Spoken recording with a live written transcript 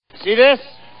See this?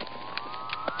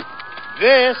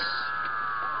 This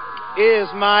is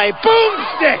my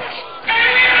boomstick!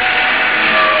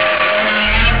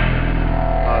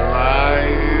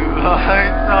 Alive! It's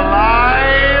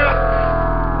alive!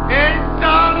 It's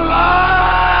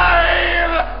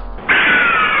alive!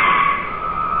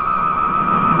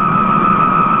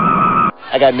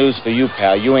 I got news for you,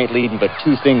 pal. You ain't leading but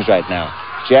two things right now.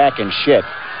 Jack and shit.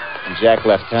 And Jack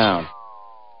left town.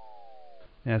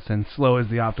 Yes, and slow is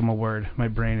the optimal word. My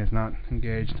brain is not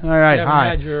engaged. All right, you hi. You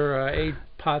haven't had your 8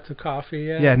 pots of coffee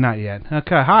yet? Yeah, not yet.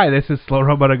 Okay, hi, this is Slow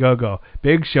Robot A Go-Go.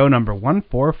 Big show number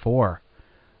 144.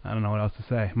 I don't know what else to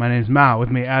say. My name's Mao. With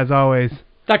me, as always,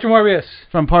 Dr. Morbius.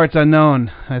 From Parts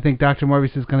Unknown. I think Dr.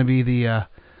 Morbius is going to be the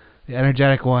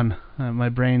energetic one. My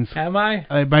brain's... Am I?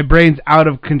 My brain's out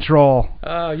of control.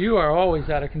 You are always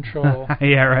out of control.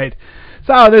 Yeah, right.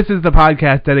 So, this is the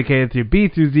podcast dedicated to B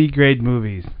through Z grade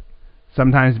movies.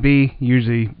 Sometimes B,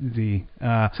 usually Z.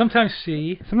 Sometimes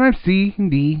C. Sometimes C and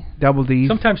D, double D.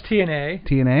 Sometimes T and A.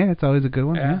 T and A, that's always a good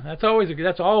one. Yeah, that's always a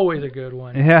good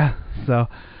one. Yeah, so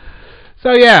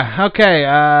yeah, okay.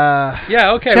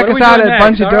 Okay. Check us out at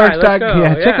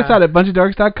bunchofdorks.com. Check us out at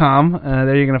bunchofdorks.com.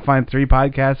 There you're gonna find 3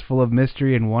 podcasts full of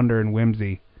mystery and wonder and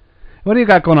whimsy. What do you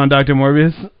got going on, Dr.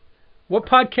 Morbius? What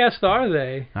podcasts are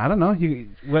they? I don't know. Okay,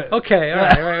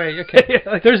 all right, okay.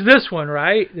 There's this one,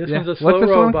 right? This one's a Slow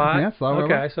Robot. Yeah, Slow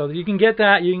Robot. Okay, so you can get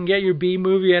that. You can get your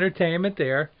B-movie entertainment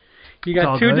there. You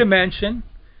got Two Dimension,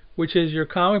 which is your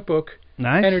comic book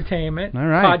entertainment. All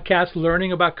right. Podcast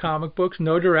learning about comic books,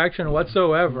 no direction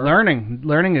whatsoever. Learning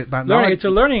about knowledge. It's a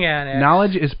learning annex.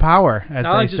 Knowledge is power, as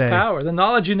knowledge they say. Knowledge is power. The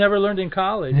knowledge you never learned in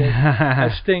college,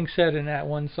 as Sting said in that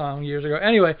one song years ago.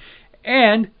 Anyway,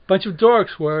 and Bunch of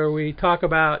Dorks, where we talk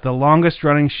about the longest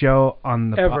running show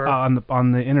on the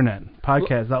on the internet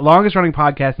podcast, the longest running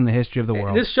podcast in the history of the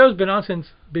world. This show's been on since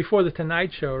before the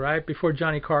Tonight Show, right? Before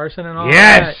Johnny Carson and all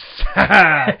that.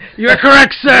 Yes, you're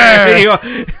correct,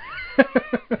 sir.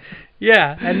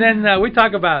 Yeah, and then we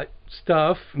talk about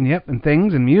stuff. Yep, and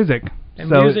things and music.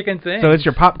 Music and things. So it's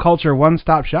your pop culture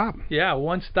one-stop shop. Yeah,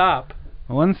 one stop.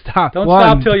 One stop. Don't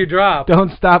stop till you drop. Don't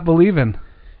stop believing.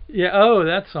 Yeah,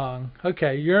 that song.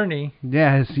 Okay, Yearning.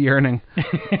 Yeah, it's yearning.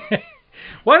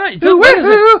 Why don't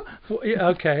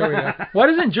okay, here we go. Why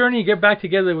doesn't Journey get back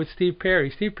together with Steve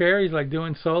Perry? Steve Perry's like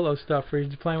doing solo stuff or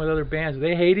he's playing with other bands. Do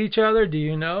they hate each other? Do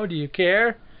you know? Do you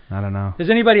care? I don't know. Does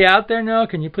anybody out there know?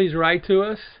 Can you please write to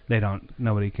us? They don't.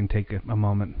 Nobody can take a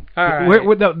moment. All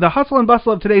right. The hustle and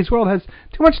bustle of today's world has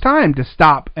too much time to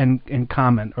stop and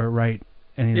comment or write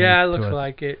anything. Yeah, it looks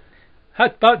like it. How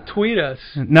about tweet us?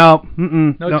 No,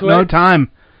 no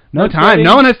time. No time. Tweeting?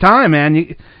 No one has time,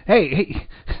 man. Hey.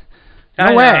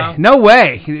 No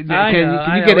way. Can you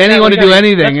get anyone to do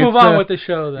anything? Let's move on with the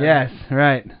show then. Yes,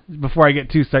 right. Before I get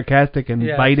too sarcastic and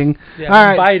biting. Yeah, all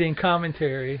right. Biting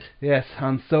commentary. Yes,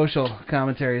 on social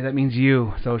commentary. That means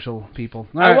you, social people.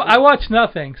 I watch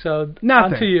nothing, so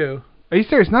nothing. On to you. Are you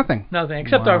serious? Nothing? Nothing,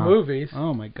 except our movies.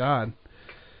 Oh, my God.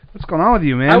 What's going on with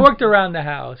you, man? I worked around the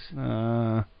house.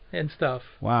 And stuff.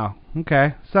 Wow.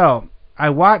 Okay. So, I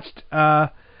watched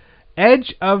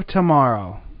Edge of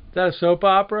Tomorrow. Is that a soap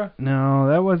opera? No,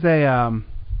 that was it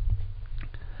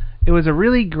was a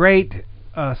really great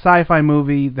sci-fi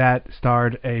movie that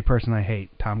starred a person I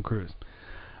hate, Tom Cruise.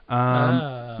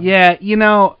 Yeah,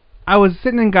 I was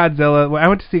sitting in Godzilla. I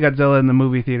went to see Godzilla in the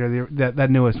movie theater,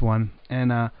 that newest one,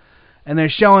 and they're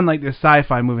showing like this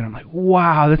sci-fi movie, and I'm like,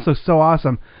 wow, this looks so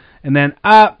awesome. And then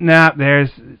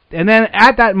and then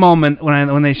at that moment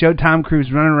when they showed Tom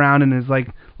Cruise running around in his like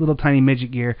little tiny midget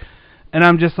gear, and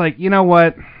I'm just like, you know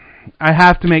what? I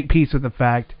have to make peace with the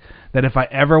fact that if I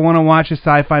ever want to watch a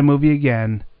sci-fi movie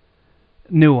again,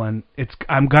 new one,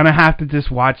 I'm gonna have to just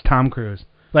watch Tom Cruise.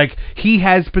 Like, he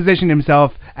has positioned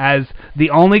himself as the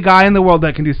only guy in the world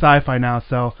that can do sci-fi now.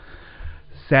 So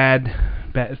sad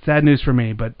news for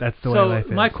me, but that's the way life is.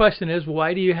 So my question is,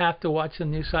 why do you have to watch a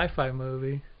new sci-fi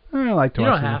movie? I like to watch.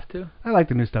 You don't have to. I like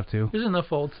the new stuff too. There's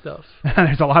enough old stuff.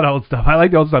 There's a lot of old stuff. I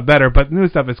like the old stuff better, but the new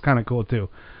stuff is kind of cool too.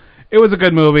 It was a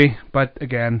good movie, but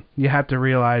again, you have to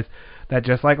realize that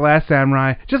just like Last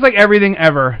Samurai, just like everything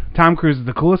ever, Tom Cruise is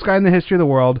the coolest guy in the history of the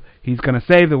world. He's going to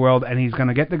save the world, and he's going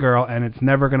to get the girl, and it's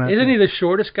never going to... Isn't he the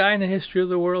shortest guy in the history of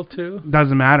the world, too?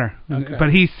 Doesn't matter. Okay. But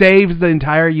he saves the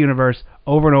entire universe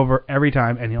over and over every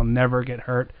time, and he'll never get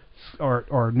hurt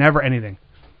or never anything.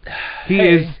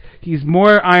 He's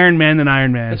more Iron Man than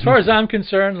Iron Man. As far as I'm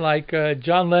concerned, like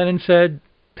John Lennon said,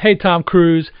 hey, Tom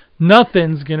Cruise,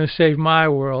 nothing's going to save my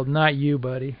world, not you,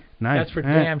 buddy. Nice. That's for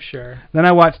damn sure. Then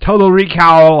I watched Total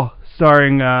Recall,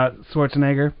 starring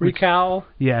Schwarzenegger. Recall?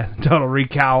 Yeah, Total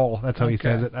Recall. That's how he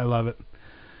says it. I love it.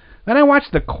 Then I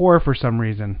watched The Core for some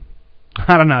reason.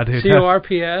 I don't know, dude.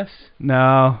 CORPS?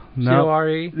 No. CORE?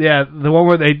 Yeah, the one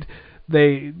where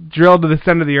they drilled to the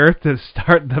center of the earth to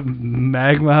start the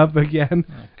magma up again.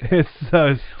 Okay. It's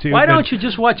so stupid. Why don't you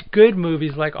just watch good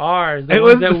movies like ours, the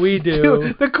ones that we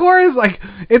do? The Core is like,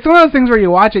 it's one of those things where you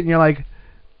watch it and you're like,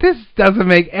 this doesn't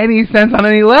make any sense on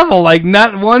any level. Like,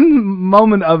 not one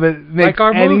moment of it makes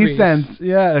any movies. sense.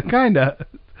 Yeah, kind of.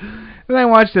 Then I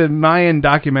watched a Mayan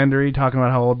documentary talking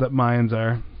about how old the Mayans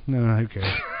are. No, who cares?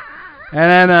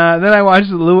 And then I watched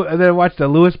the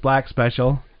Louis Black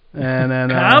special. And then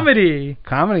comedy,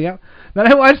 yeah.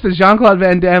 Then I watched the Jean-Claude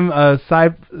Van Damme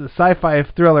sci-fi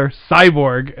thriller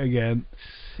Cyborg again.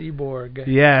 Cyborg.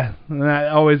 Yeah, and I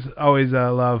always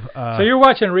love. So you're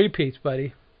watching repeats,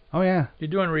 buddy. Oh yeah. You're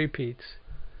doing repeats.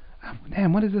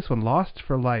 Damn, what is this one? Lost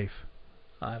for Life.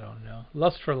 I don't know.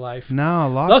 Lust for Life. No,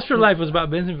 Lost for Life was about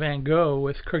Vincent Van Gogh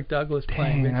with Kirk Douglas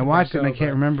playing Vincent I watched Van it Gogh, and I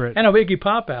can't remember it. And a Iggy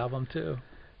Pop album too.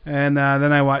 And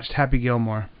then I watched Happy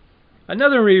Gilmore.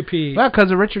 Another repeat. Well,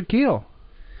 because of Richard Kiel.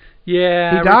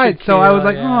 Yeah, he died, Richard so Kiel, I was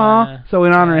like, yeah. aw. So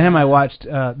in honor of him, I watched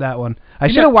that one. I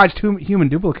should have watched Human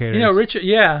Duplicators. You know,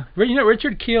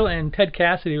 Richard Kiel and Ted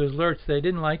Cassidy was Lurch. They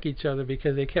didn't like each other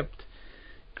because they kept.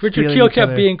 Richard Kiel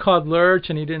kept being called Lurch,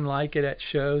 and he didn't like it at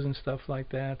shows and stuff like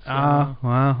that. So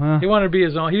well. He wanted to be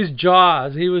his own. He was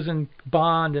Jaws. He was in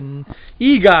Bond and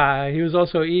E-Guy. He was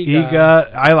also E-Guy.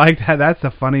 E-Guy. I like that. That's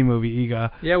a funny movie,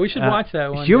 E-Guy. Yeah, we should watch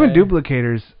that one. Human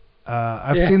Duplicators.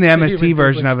 I've seen the MST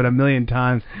version of it a million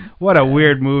times. What a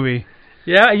weird movie.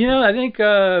 Yeah, you know, I think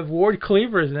Ward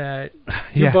Cleaver's in that.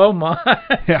 Yeah. Beaumont.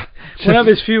 Yeah. One of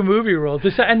his few movie roles.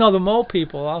 And no, The Mole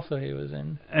People also he was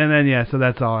in. And then, so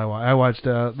that's all I watched. I watched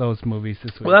those movies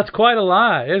this week. Well, that's quite a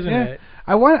lot, isn't it?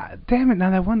 Damn it, now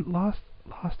that one Lost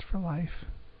for Life.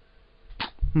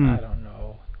 I don't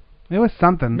know. It was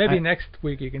something. Maybe next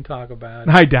week you can talk about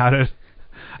it. I doubt it.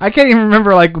 I can't even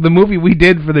remember, like, the movie we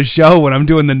did for the show when I'm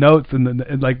doing the notes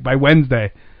and like, by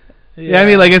Wednesday. Yeah, I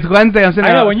mean, like, it's Wednesday. I'm sitting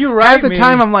I know, when you write at the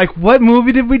time, I'm like, what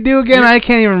movie did we do again? I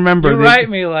can't even remember. You write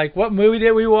me, like, what movie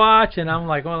did we watch? And I'm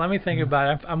like, well, let me think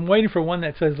about it. I'm waiting for one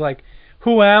that says, like,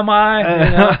 who am I?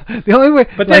 You know? The only way,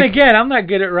 but then again, I'm not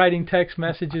good at writing text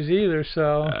messages either,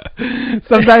 so.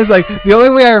 Sometimes, like, the only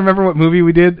way I remember what movie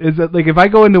we did is that, like, if I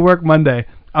go into work Monday,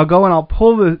 I'll go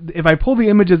and if I pull the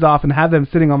images off and have them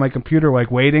sitting on my computer,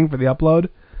 like, waiting for the upload,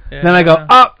 then I go,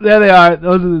 oh, there they are.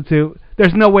 Those are the two.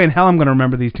 There's no way in hell I'm going to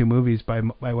remember these two movies by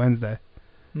Wednesday.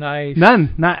 Nice.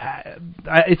 None.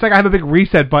 It's like I have a big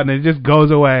reset button and it just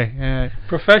goes away.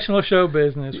 Professional show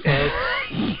business, folks.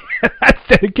 That's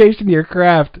dedication to your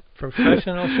craft.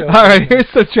 Professional show All right, here's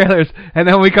some trailers, and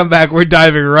then when we come back, we're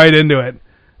diving right into it.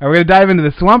 Are we going to dive into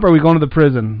the swamp or are we going to the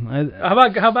prison? How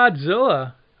about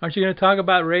Zilla? Aren't you going to talk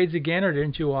about Raids again, or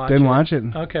didn't you watch it? Didn't watch it.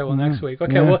 Okay, well, next week.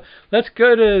 Okay, well, let's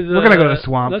go to the... We're going to go to the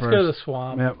swamp Let's first. go to the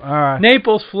swamp. Yep, all right.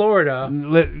 Naples, Florida.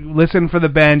 Listen for the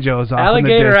banjos off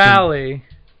Alligator in the distance. Alley.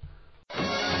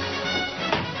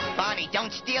 Bobby,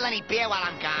 don't steal any beer while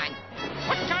I'm gone.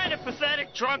 What kind of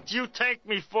pathetic drunk do you take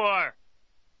me for?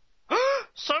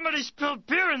 Somebody spilled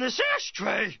beer in this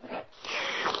ashtray.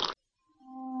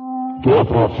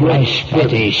 Fresh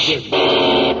fetish.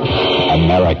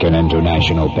 American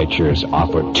International Pictures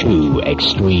offer 2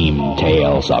 extreme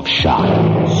tales of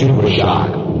shock. Super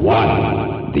Shock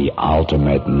 1. The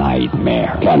ultimate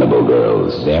nightmare. Cannibal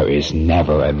Girls. There is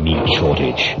never a meat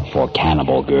shortage for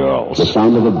Cannibal Girls. The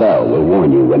sound of a bell will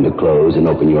warn you when to close and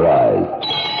open your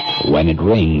eyes. When it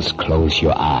rings, close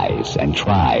your eyes and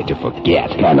try to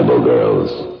forget. Cannibal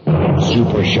Girls.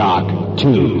 Super Shock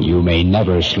 2. You may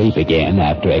never sleep again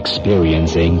after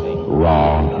experiencing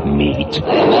raw meat.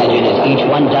 I imagine as each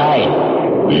one died,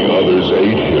 the others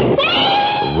ate him.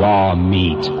 Raw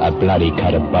meat, a bloody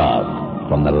cut above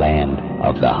from the land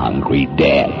of the hungry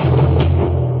dead.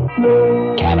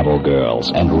 Cannibal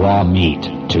Girls and raw meat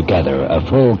together, a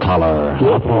full-color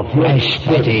fresh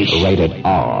fetish. Rated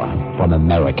R from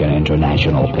American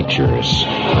International Pictures.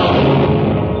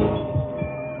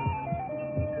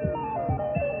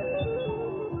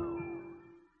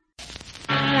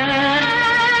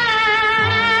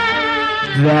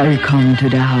 Welcome to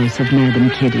the house of Madame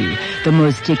Kitty, the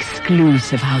most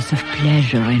exclusive house of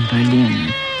pleasure in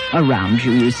Berlin. Around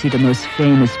you see the most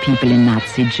famous people in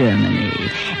Nazi Germany.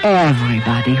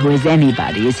 Everybody who is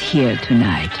anybody is here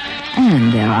tonight.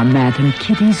 And there are Madame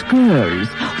Kitty's girls.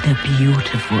 They're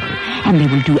beautiful, and they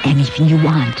will do anything you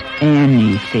want.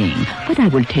 Anything. But I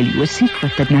will tell you a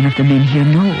secret that none of the men here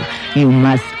know. You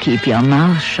must keep your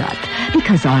mouth shut,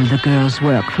 because all the girls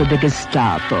work for the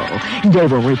Gestapo. They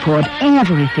will report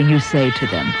everything you say to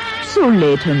them. So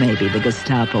later maybe the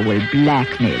Gestapo will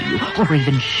blackmail you or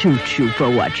even shoot you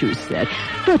for what you said.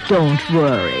 But don't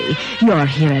worry. You're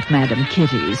here at Madame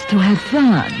Kitty's to have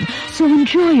fun. So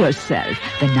enjoy yourself.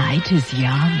 The night is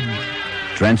young.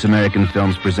 Trans-American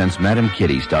Films presents Madame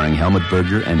Kitty, starring Helmut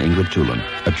Berger and Ingrid Tulin.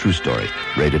 A true story.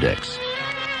 Rated X.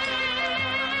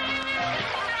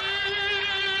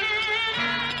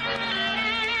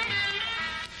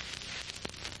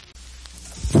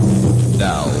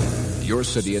 Now, your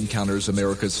city encounters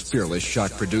America's fearless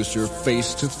shock producer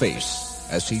face to face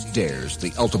as he dares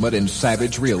the ultimate in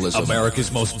savage realism.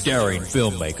 America's most daring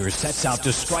filmmaker sets out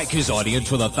to strike his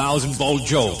audience with a 1,000-volt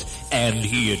jolt, and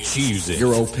he achieves it.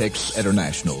 Europix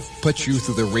International puts you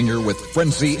through the ringer with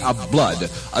Frenzy of Blood,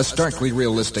 a starkly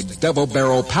realistic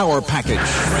double-barrel power package.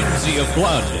 Frenzy of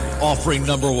Blood, offering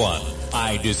number 1.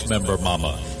 I Dismember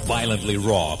Mama. Violently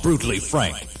raw, brutally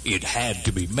frank. It had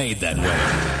to be made that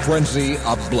way. Frenzy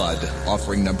of Blood,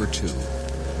 offering number 2.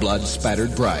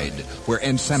 Blood-Spattered Bride, where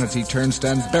insanity turns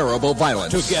to unbearable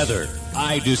violence. Together,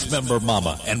 I Dismember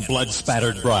Mama and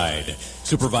Blood-Spattered Bride.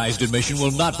 Supervised admission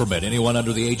will not permit anyone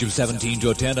under the age of 17 to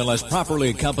attend unless properly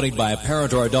accompanied by a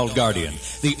parent or adult guardian.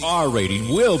 The R rating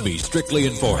will be strictly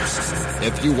enforced.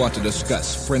 If you want to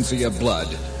discuss Frenzy of Blood,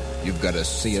 you've got to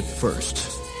see it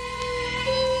first.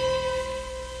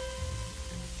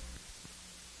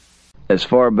 As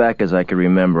far back as I can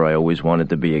remember, I always wanted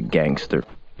to be a gangster.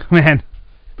 Man.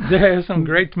 There's some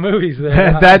great movies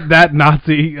there. that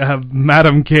Nazi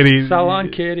Madame Kitty.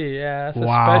 Salon Kitty, yeah.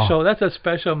 That's a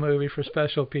special movie for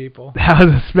special people. That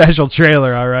was a special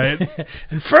trailer, all right.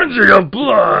 And Frenzy of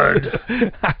Blood.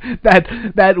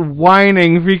 that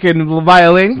whining freaking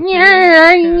violin.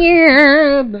 I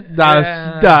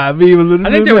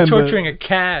think they were torturing a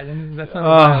cat, and that's not a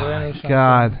violin or something.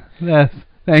 God. Yes.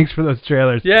 Thanks for those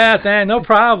trailers. Yeah, no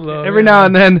problem. Every now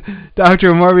and then,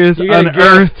 Dr. Morbius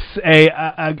unearths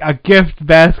a gift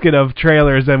basket of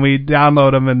trailers, and we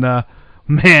download them. And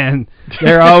man,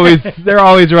 they're always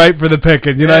right for the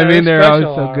picking. You know what I mean? They're always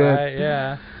so good. Right,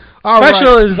 yeah.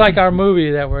 Special is like our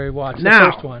movie that we watched, the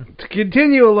first one. To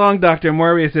continue along, Dr.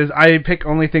 Morbius says, I pick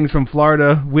only things from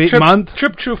Florida month.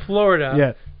 Trip through Florida.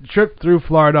 Yeah, trip through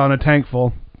Florida on a tank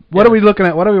full. What are we looking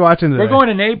at? What are we watching today? We're going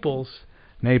to Naples.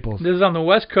 Naples. This is on the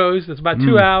West Coast. It's about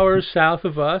 2 hours south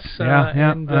of us.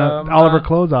 And, Oliver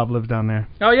Closov lives down there.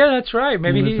 Oh yeah, that's right.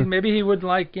 Maybe he would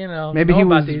like know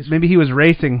about these. Maybe he was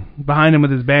racing behind him with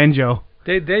his banjo.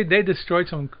 They destroyed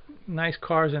some nice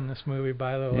cars in this movie,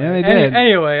 by the way. Yeah, they did.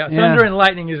 Anyway, Thunder and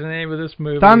Lightning is the name of this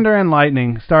movie. Thunder and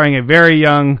Lightning, starring a very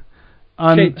young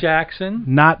Kate Jackson.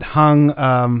 Not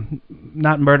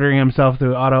murdering himself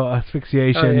through auto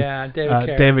asphyxiation. Oh yeah,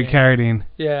 David Carradine.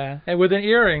 Yeah, and with an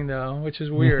earring though, which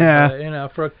is weird. Yeah.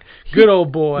 For a good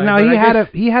old boy. No, he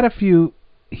had a few.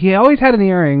 He always had an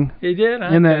earring. He did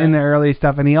in the early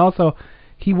stuff, and he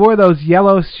wore those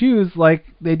yellow shoes like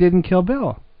they did in Kill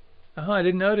Bill. Oh, I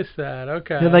didn't notice that.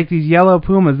 Okay. They're like these yellow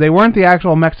Pumas. They weren't the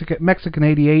actual Mexican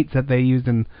 88s that they used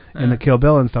in the Kill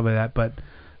Bill and stuff like that, but.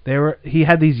 He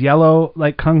had these yellow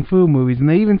like kung fu movies, and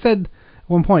they even said at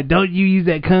one point, "Don't you use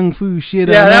that kung fu shit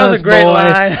on us, that was a great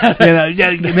line.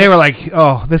 And they were like,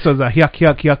 "Oh, this was a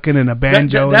yucking and a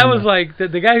banjo." That was like the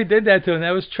guy who did that to him.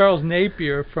 That was Charles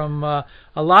Napier from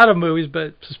a lot of movies,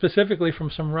 but specifically from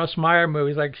some Russ Meyer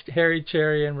movies like Harry,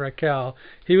 Cherry, and Raquel.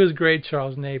 He was great,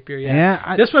 Charles Napier.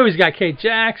 Yeah. This movie's got Kate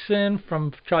Jackson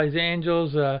from Charlie's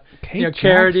Angels.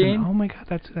 Carradine. Oh my God,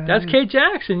 that's Kate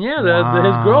Jackson. Yeah,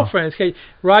 his girlfriend. It's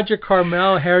Roger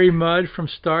Carmel, Harry Mudd from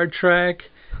Star Trek.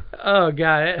 Oh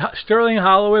God, Sterling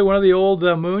Holloway, one of the old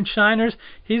moonshiners.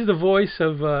 He's the voice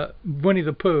of Winnie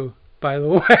the Pooh. By the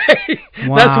way,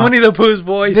 that's Winnie the Pooh's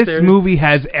voice. This movie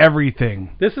has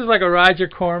everything. This is like a Roger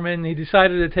Corman. He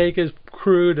decided to take his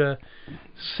crew to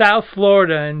South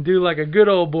Florida and do like a good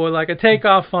old boy, like a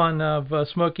takeoff on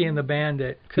Smokey and the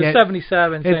Bandit. Because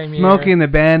 77, same year. It's Smokey and the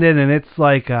Bandit, and it's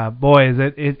like,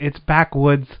 it's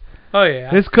backwoods. Oh yeah.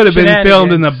 This could have been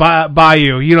filmed in the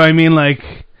bayou. You know what I mean?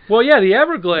 Like. Well, yeah, the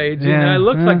Everglades. It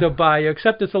looks like the bayou,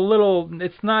 except it's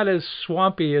not as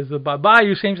swampy as the bayou.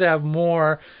 Bayou seems to have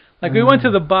more. Like we went to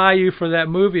the bayou for that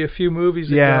movie a few movies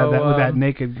ago. Yeah, with that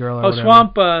naked girl.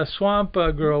 Swamp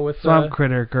girl with Swamp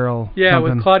Critter girl. Yeah,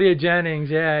 something. With Claudia Jennings.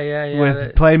 Yeah.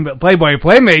 With Playboy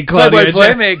Playmate Claudia.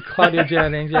 Claudia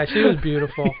Jennings. Yeah, she was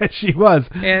beautiful. Yeah, she was.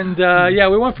 And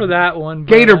we went for that one.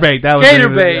 Gatorbait. That was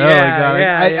Gatorbait. Oh my God.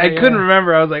 I couldn't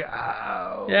remember. I was like,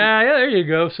 oh. Yeah. There you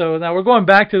go. So now we're going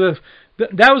back to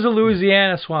that was the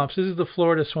Louisiana swamps. This is the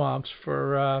Florida swamps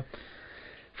for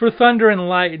For Thunder and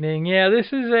Lightning, yeah, this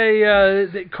is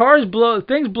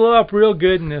things blow up real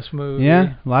good in this movie.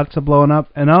 Yeah, lots of blowing up,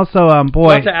 and also, boy,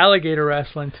 lots of alligator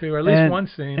wrestling too, or at least one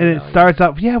scene. And it starts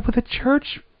up, with a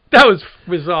church. That was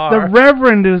bizarre. The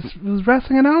Reverend was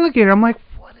wrestling an alligator. I'm like,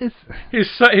 what is?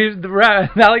 The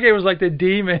alligator was like the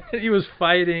demon he was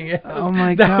fighting. Oh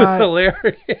my God, that was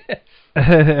hilarious.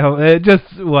 It just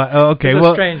what? Oh, okay, it's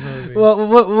a strange movie. Well,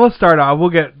 we'll start off.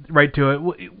 We'll get right to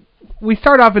it. We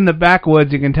start off in the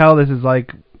backwoods. You can tell this is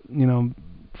like,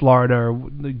 Florida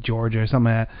or Georgia or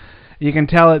something like that. You can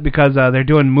tell it because they're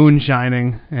doing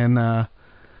moonshining and.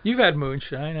 You've had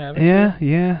moonshine, haven't you?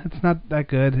 Yeah. It's not that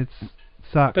good. It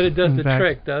sucks. But it does the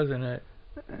trick, doesn't it?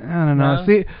 I don't know. No?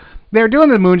 See, they're doing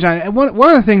the moonshine. And one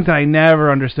of the things that I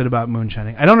never understood about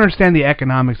moonshining, I don't understand the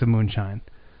economics of moonshine.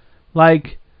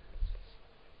 Like,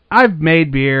 I've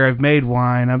made beer, I've made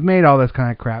wine, I've made all this kind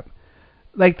of crap.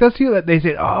 Like, those people that they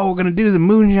say, oh, we're going to do the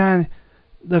moonshine.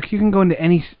 Look, you can go into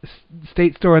any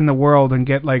state store in the world and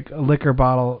get, like, a liquor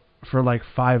bottle for, like,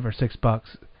 $5 or $6.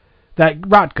 That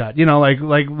rot gut,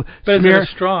 But is it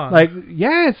strong? Like,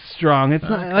 yeah, it's strong. It's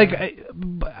not, like,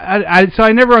 so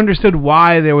I never understood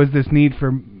why there was this need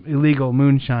for illegal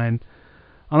moonshine,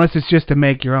 unless it's just to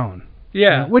make your own.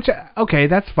 Yeah. Which, okay,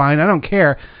 that's fine. I don't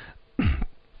care.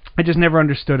 I just never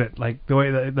understood it, like the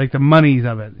way, the monies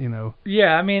of it,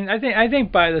 Yeah, I mean, I think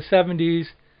by the 70s,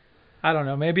 I don't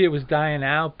know, maybe it was dying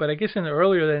out, but I guess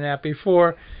earlier than that,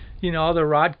 before, all the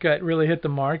rot gut really hit the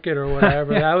market or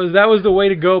whatever, that was the way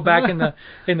to go back in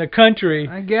the country.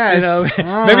 I guess.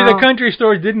 Maybe the country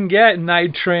stores didn't get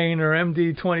Night Train or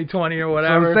MD 2020 or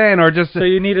whatever. I'm saying, or just so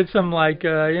you needed some White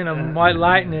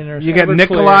Lightning or. You get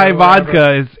Nikolai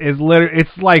vodka is literally,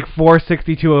 it's like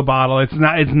 $4.62 a bottle. It's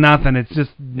nothing. It's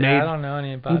just made. Yeah, I don't know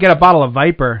any about. You can get a bottle of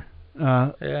Viper.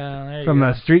 From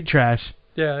the Street Trash.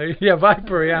 Yeah,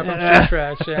 Viper, from Street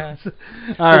Trash, yeah.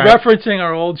 All right. Referencing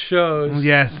our old shows.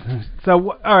 Yes.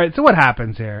 So, all right, so what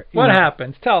happens here? What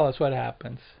happens? Tell us what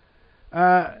happens.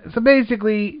 So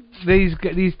basically, these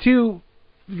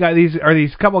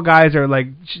couple guys are like,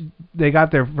 they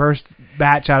got their first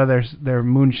batch out of their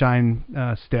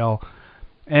moonshine still,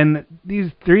 and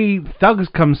these three thugs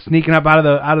come sneaking up out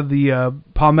of the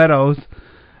palmettos,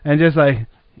 and just like,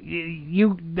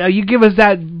 you give us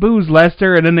that booze,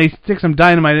 Lester, and then they stick some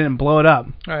dynamite in it and blow it up.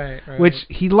 Right. Which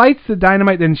he lights the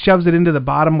dynamite, then shoves it into the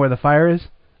bottom where the fire is.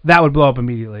 That would blow up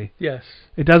immediately. Yes.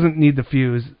 It doesn't need the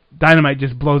fuse. Dynamite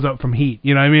just blows up from heat.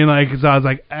 You know what I mean? Like, so I was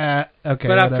like, okay.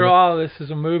 But after all, this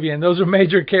is a movie, and those are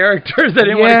major characters. They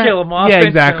didn't want to kill them off. Yeah,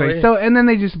 exactly. So, and then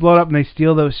they just blow it up and they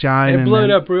steal those shine. They blew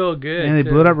it up real good. And they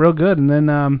blew it up real good, and then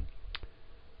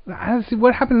I don't see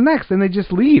what happens next. Then they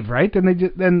just leave, right?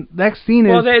 Then next scene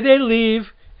is... Well, they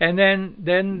leave, and then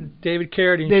David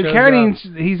Carradine shows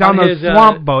up. He's on those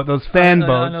swamp boat, those fan boats.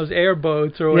 On those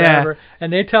airboats or whatever. Yeah.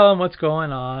 And they tell him what's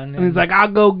going on. And he's like,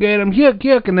 I'll go get him,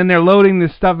 yuck. And then they're loading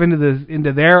this stuff into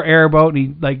their airboat, and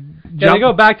he, like... Yeah, they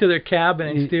go back to their cabin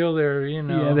and steal their,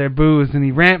 their booze, and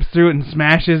he ramps through it and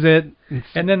smashes it.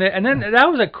 And then that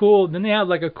was a cool... Then they had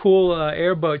like a cool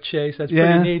airboat chase that's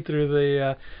pretty neat through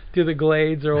the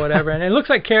glades or whatever, and it looks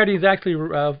like Carradine's actually,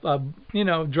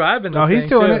 driving the thing. He's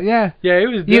doing it, yeah. Yeah, he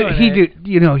was doing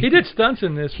it. He did stunts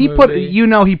in this movie.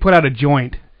 He put out a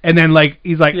joint, and then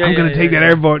he's like, I'm gonna take that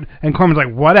airboat, and Corman's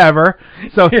like, whatever.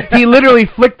 So he literally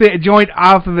flicked the joint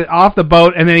off the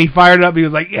boat, and then he fired it up. He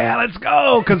was like, yeah, let's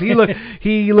go, because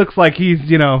he looks like he's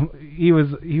he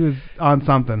was on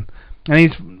something. And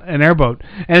he's an airboat,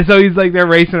 and so he's like, they're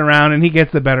racing around, and he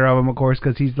gets the better of him, of course,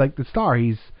 because he's like the star.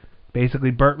 He's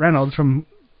basically Burt Reynolds from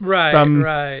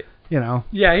right.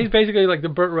 Yeah, he's basically like the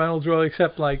Burt Reynolds role,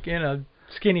 except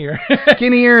skinnier.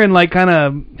 Skinnier and like kind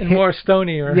of... And more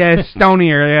stonier. Yeah,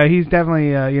 stonier. Yeah, he's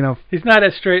definitely, He's not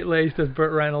as straight-laced as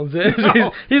Burt Reynolds is.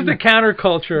 No. He's the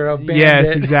counterculture of Bandit. Yes,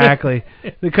 exactly.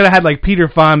 They could have had like Peter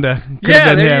Fonda.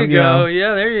 There you go.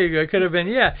 Yeah, there you go. Could have been,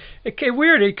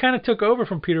 weird. He kind of took over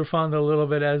from Peter Fonda a little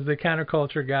bit as the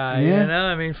counterculture guy. Yeah.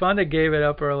 I mean, Fonda gave it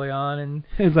up early on. And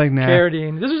it's like, nah.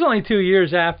 Carradine. This was only 2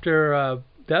 years after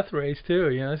Death Race, too.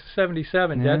 This is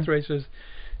 77. Yeah. Death Race was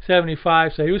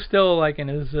 75, so he was still like in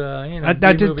his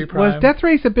B-movie prime. Was Death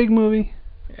Race a big movie?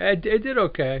 It did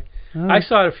okay. I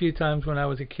saw it a few times when I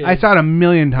was a kid. I saw it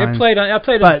 1,000,000 times. I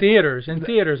played in theaters. In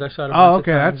theaters, I saw it a bunch of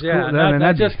times. That's cool. Yeah,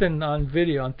 not just on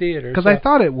video, on theaters. Because I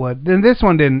thought it would. Then this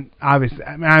one didn't. Obviously,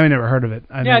 I never heard of it.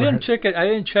 I didn't check it. I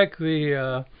didn't check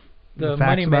the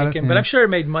money making, but I'm sure it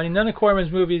made money. None of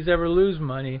Corman's movies ever lose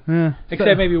money,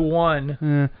 except maybe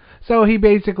one. So he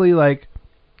basically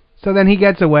So then he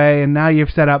gets away, and now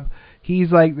you've set up.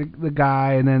 he's like the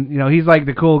guy, and then he's like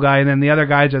the cool guy, and then the other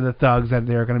guys are the thugs that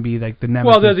they're going to be like the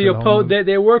nemesis. Well, they're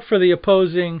they work for the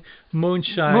opposing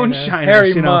moonshiners,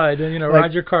 Harry Mudd, and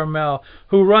Roger Carmel,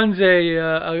 who runs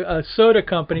a soda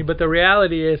company. But the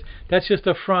reality is that's just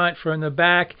a front. For in the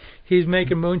back, he's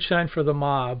making moonshine for the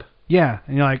mob. Yeah,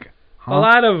 and you're like, huh? A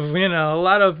lot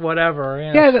of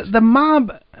whatever. Yeah, the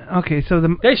mob. Okay, so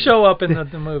they show up in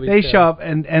the movie. They show up,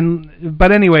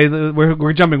 but anyway,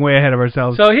 we're jumping way ahead of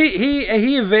ourselves. So he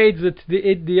evades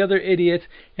the other idiots,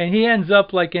 and he ends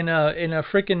up like in a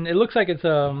freaking. It looks like it's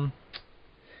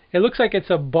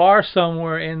a bar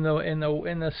somewhere in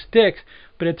the sticks,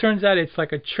 but it turns out it's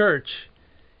like a church,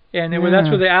 and that's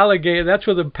where the alligator. That's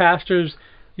where the pastor's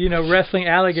wrestling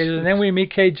alligators, and then we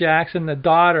meet Kay Jackson, the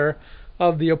daughter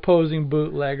of the opposing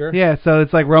bootlegger. Yeah, so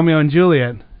it's like Romeo and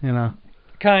Juliet,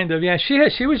 Kind of, yeah.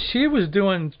 She was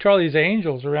doing Charlie's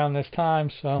Angels around this time,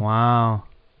 so. Wow.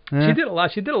 Yeah. She did a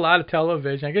lot. She did a lot of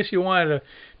television. I guess she wanted to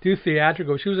do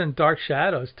theatrical. She was in Dark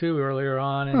Shadows too earlier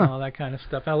on, and all that kind of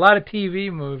stuff. And a lot of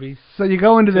TV movies. So you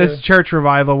go into this church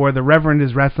revival where the Reverend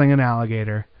is wrestling an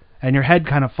alligator, and your head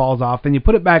kind of falls off. Then you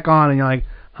put it back on, and you're like,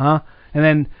 huh? And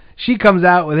then she comes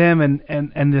out with him,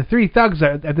 and the three thugs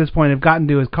at this point have gotten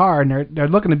to his car, and they're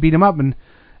looking to beat him up, and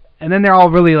then they're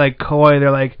all really like coy. They're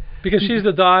like, because she's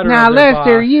the daughter. Now, of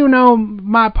their Lester, boss.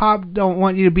 My pop don't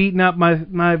want you beating up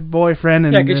my boyfriend.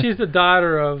 And because she's the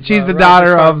daughter of. She's the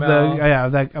daughter of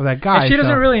that guy. And she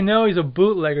doesn't really know he's a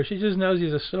bootlegger. She just knows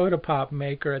he's a soda pop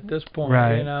maker at this point.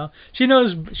 Right. She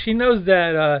knows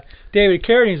that David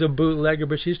Carradine's a bootlegger,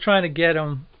 but she's trying to get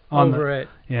him over it.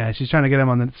 Yeah, she's trying to get him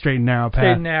on the straight and narrow path.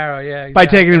 Straight and narrow, yeah. Exactly, by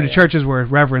taking him to churches where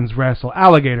reverends wrestle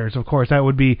alligators, of course. That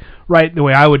would be right the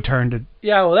way I would turn to.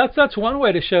 Yeah, well, that's one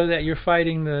way to show that you're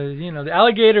fighting the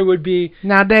alligator would be.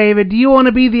 Now, David, do you want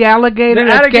to be the alligator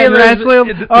that's getting wrestled,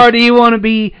 or do you want to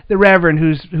be the reverend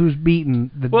who's beating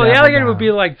the? Well, the alligator would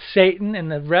be like Satan, and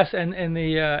the rest, and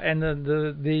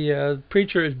the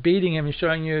preacher is beating him and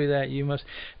showing you that you must.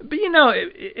 But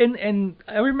and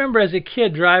I remember as a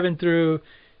kid driving through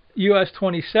US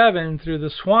 27 through the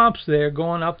swamps there,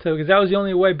 going up to, because that was the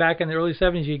only way back in the early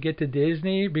 70s you could get to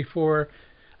Disney before.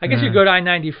 I guess you go to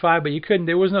I-95, but you couldn't.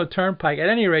 There was no turnpike. At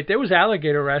any rate, there was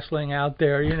alligator wrestling out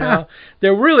there.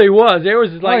 There really was. There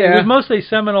was it was mostly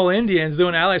Seminole Indians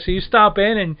doing alligator. So you stop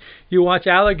in and you watch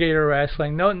alligator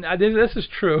wrestling. No, this is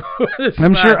true.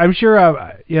 I'm sure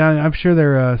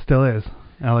there still is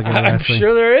alligator wrestling. I'm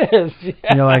sure there is. Yeah.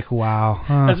 And you're like, wow.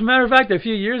 Huh. As a matter of fact, a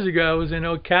few years ago, I was in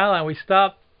Ocala, and we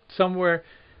stopped somewhere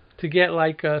to get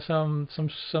like some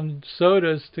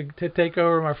sodas to take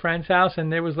over my friend's house,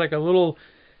 and there was like a little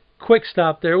quick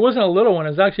stop there. It wasn't a little one;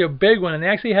 it was actually a big one, and they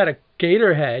actually had a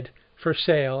gator head for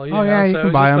sale. You know? You so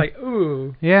can buy them. Like,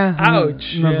 ooh, yeah, ouch.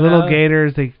 And those little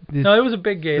gators. No, it was a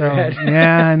big gator head.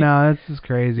 Yeah, I know. This is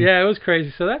crazy. Yeah, it was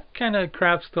crazy. So that kind of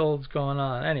crap still is going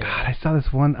on. Anyway, God, I saw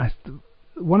this one.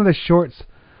 One of the shorts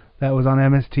that was on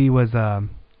MST was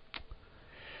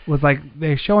like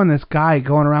they're showing this guy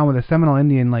going around with a Seminole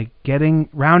Indian, like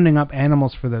rounding up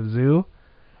animals for the zoo.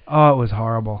 Oh, it was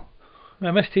horrible.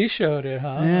 MST showed it,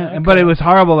 huh? Yeah, okay. But it was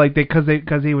horrible, like because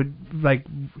he would like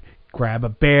grab a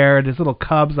bear, this little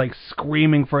cub's like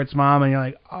screaming for its mom, and you're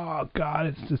like, oh God,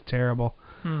 it's just terrible.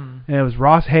 And it was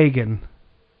Ross Hagen.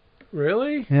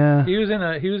 Really? Yeah. He was in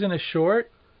a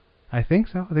short. I think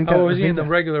so. Was he in the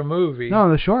regular movie?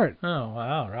 No, the short. Oh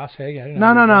wow, Ross Hagen. I didn't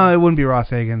know No, it wouldn't be Ross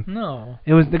Hagen. No.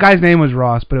 It was the guy's name was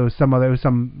Ross, but it was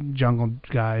some jungle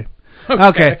guy.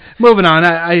 Okay, moving on.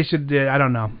 I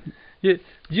don't know.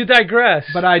 You digress.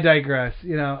 But I digress.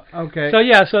 Okay.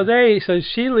 So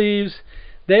she leaves.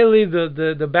 They leave.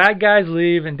 The bad guys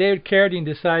leave, and David Carradine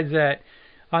decides that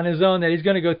on his own that he's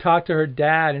going to go talk to her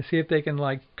dad and see if they can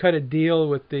like cut a deal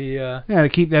with the to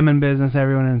keep them in business,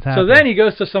 everyone in town. So then he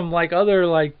goes to some like other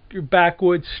like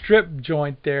backwoods strip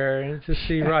joint there and to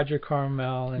see Roger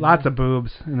Carmel. And, lots of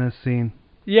boobs in this scene.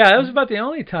 Yeah, that was about the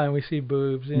only time we see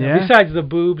boobs. Besides the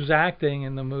boobs acting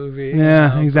in the movie.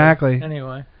 Yeah, exactly. But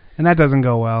anyway. And that doesn't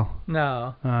go well.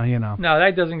 No. No,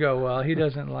 that doesn't go well. He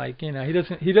doesn't like he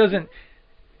doesn't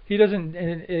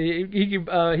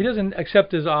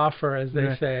accept his offer, as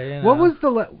they say. What was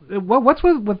what's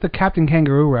with the Captain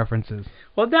Kangaroo references?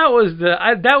 Well, that was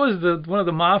one of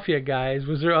the mafia guys.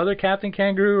 Was there other Captain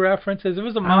Kangaroo references? It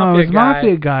was a mafia guy.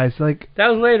 Mafia guys like that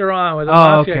was later on with the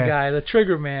mafia guy, the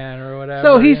Trigger Man or whatever.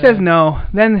 So he says no.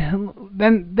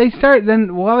 Then they start.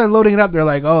 Then while they're loading it up, they're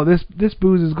like, oh, this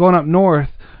booze is going up north.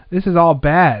 This is all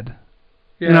bad.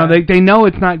 Yeah. They know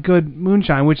it's not good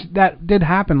moonshine, which that did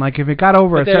happen. Like if it got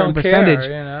over a certain percentage,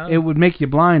 it would make you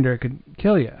blind or it could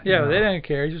kill you. Yeah, they didn't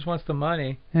care. He just wants the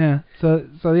money. Yeah. So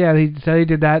he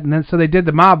did that, and then so they did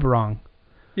the mob wrong.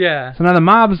 Yeah. So now the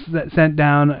mob's that sent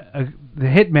down the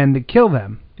hitmen to kill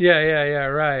them. Yeah,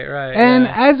 right. And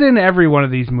as in every one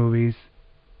of these movies,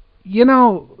 you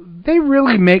know, they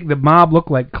really make the mob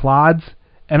look like clods,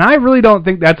 and I really don't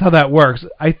think that's how that works.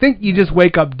 I think you just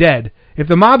wake up dead. If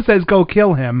the mob says go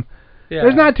kill him,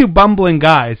 there's not two bumbling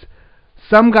guys.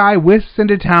 Some guy whisks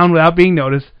into town without being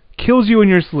noticed, kills you in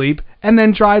your sleep, and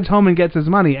then drives home and gets his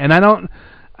money. And I don't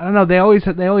know. They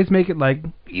always make it like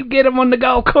you get him on the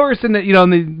golf course, and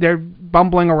they're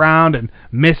bumbling around and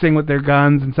missing with their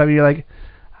guns and stuff. You're like,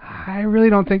 I really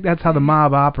don't think that's how the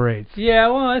mob operates. Yeah,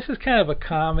 well, this is kind of a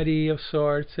comedy of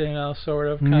sorts, you know, sort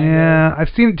of. Yeah, I've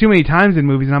seen it too many times in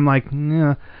movies, and I'm like,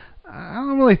 yeah, I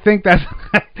don't really think that's.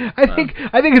 I think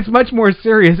it's much more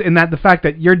serious in that the fact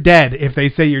that you're dead if they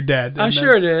say you're dead. I'm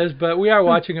sure it is, but we are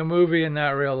watching a movie and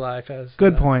not real life.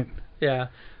 Good point. Yeah.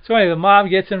 So anyway, the mob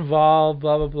gets involved,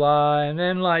 blah blah blah, and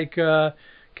then like, God,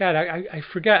 I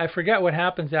forgot what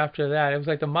happens after that. It was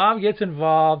like the mob gets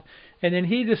involved. And then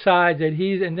he decides that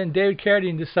and then David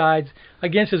Carradine decides,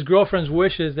 against his girlfriend's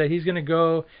wishes, that he's going to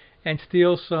go and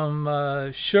steal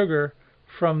some sugar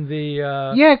from the...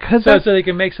 so they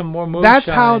can make some more moonshine. That's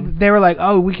how they were like,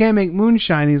 oh, we can't make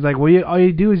moonshine. He's like, well, all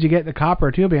you do is you get the copper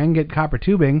tubing. I can get copper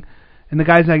tubing. And the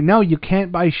guy's like, no, you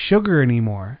can't buy sugar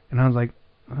anymore. And I was like,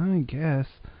 I guess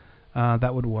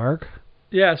that would work.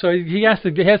 Yeah, so he has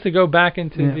to go back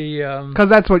into the because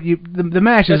that's what the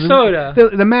mash is. The soda.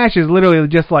 The mash is literally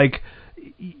just like,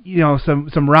 you know,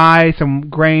 some rye, some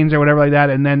grains or whatever like that,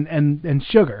 and then and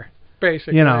sugar.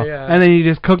 Basically, you know, yeah. and then you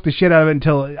just cook the shit out of it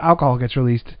until alcohol gets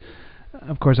released.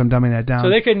 Of course, I'm dumbing that down. So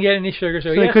they couldn't get any sugar,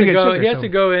 so he has to go. He has to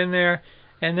go in there,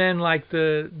 and then like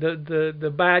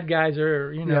the bad guys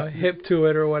are hip to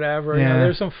it or whatever. Yeah. You know,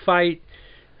 there's some fight.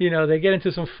 You know, they get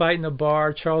into some fight in the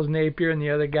bar, Charles Napier and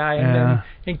the other guy,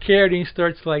 and Carradine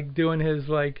starts like doing his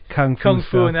like kung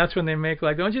fu, and that's when they make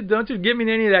like, don't you give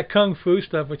me any of that kung fu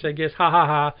stuff, which I guess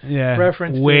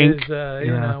reference wink, to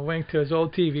his wink to his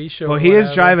old TV show. Well, he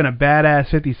is driving a badass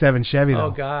 '57 Chevy though.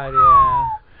 Oh God,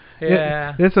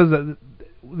 yeah.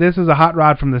 This was a hot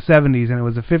rod from the '70s, and it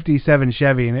was a '57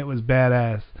 Chevy, and it was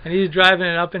badass. And he's driving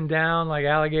it up and down like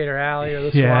Alligator Alley or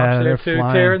the swamps there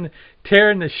too,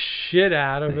 tearing the shit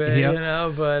out of it, yep. you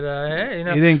know. But hey, you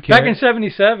know, he didn't back care. in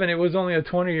 '77, it was only a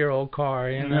 20-year-old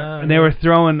car, you know. And they were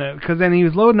throwing because then he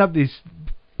was loading up these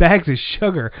bags of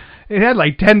sugar. It had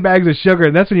like 10 bags of sugar,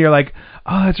 and that's when you're like,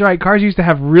 oh, that's right. Cars used to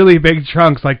have really big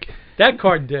trunks, like. That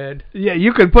car did. Yeah,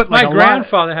 you could put like my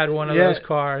grandfather had one of those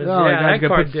cars. Oh, yeah, that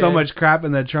car did. So much crap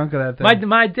in the trunk of that thing.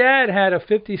 My dad had a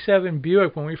 '57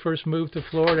 Buick when we first moved to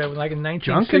Florida, like in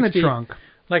 1960. Junk in the trunk.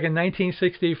 Like in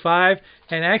 1965,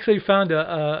 and I actually found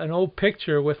an old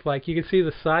picture with like you could see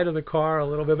the side of the car a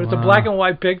little bit, but it's a black and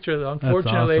white picture though,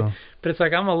 unfortunately. That's awesome. But it's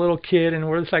like I'm a little kid and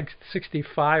we're just like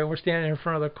 65 and we're standing in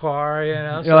front of the car, you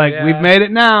know. You're like, we've made it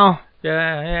now.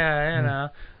 Yeah, you know.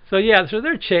 So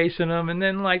they're chasing them, and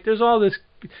then like there's all this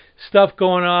stuff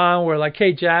going on where like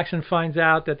Kate Jackson finds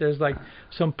out that there's like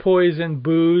some poison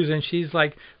booze, and she's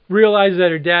like realizes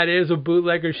that her dad is a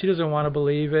bootlegger. She doesn't want to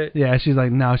believe it. Yeah, she's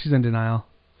like, no, she's in denial.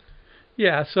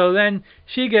 Yeah, so then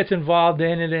she gets involved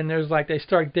in it, and there's like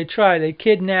they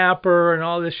kidnap her, and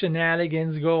all the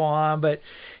shenanigans go on, but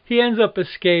he ends up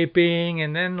escaping,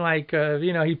 and then like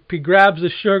he grabs the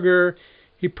sugar,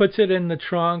 he puts it in the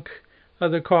trunk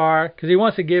of the car because he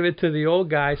wants to give it to the old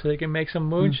guy so they can make some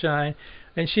moonshine.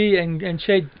 And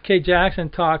Kate Jackson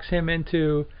talks him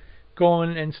into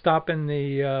going and stopping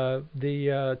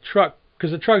the truck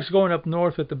because the truck's going up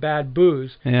north with the bad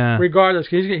booze. Yeah. Regardless,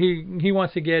 cause he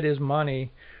wants to get his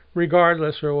money,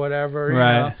 regardless or whatever.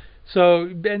 Right. You know? So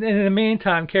and in the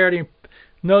meantime, Carradine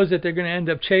knows that they're going to end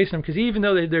up chasing him because even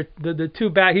though they're the two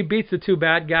bad, he beats the two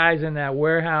bad guys in that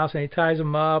warehouse and he ties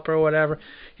them up or whatever.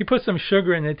 He puts some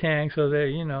sugar in the tank so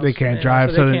they they can't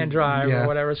drive. So they can't drive or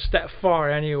whatever. Step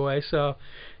far anyway. So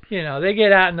they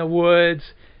get out in the woods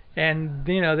and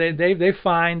they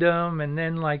find them, and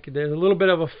then like there's a little bit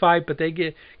of a fight, but they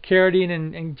get Carradine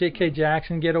and J.K.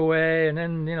 Jackson get away, and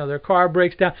then their car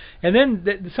breaks down, and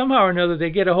then somehow or another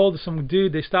they get a hold of some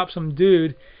dude. They stop some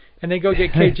dude. And they go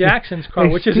get Kate Jackson's car,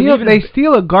 they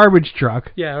steal a garbage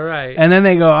truck. Yeah, right. And then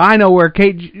they go, I know where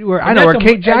Kate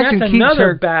Jackson keeps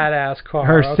another badass car.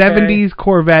 Her 70s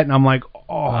Corvette, and I'm like,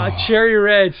 oh, cherry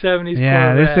red 70s Corvette.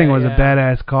 Yeah, this thing was a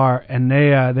badass car, and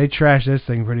they trashed this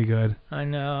thing pretty good. I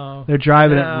know. They're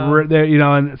driving it,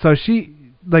 and so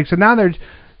now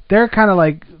they're kind of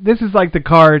like, this is like the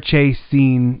car chase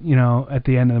scene, you know, at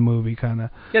the end of the movie, kind of.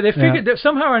 Yeah, they figured that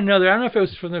somehow or another. I don't know if it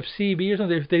was from the CB or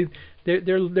something.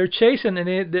 They're chasing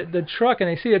the truck, and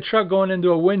they see a truck going into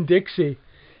a Winn-Dixie,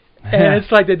 and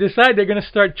it's like they decide they're going to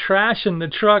start trashing the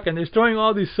truck, and they're throwing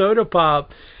all these soda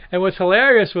pop. And what's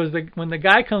hilarious was when the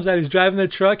guy comes out, he's driving the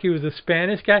truck. He was a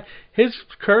Spanish guy. His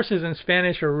curses in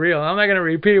Spanish are real. I'm not going to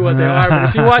repeat what they are, but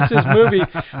if you watch this movie,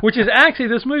 which is actually,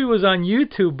 this movie was on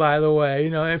YouTube, by the way, you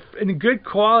know, in good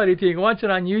quality too. You can watch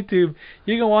it on YouTube.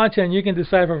 You can watch it and you can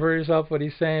decipher for yourself what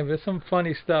he's saying. But it's some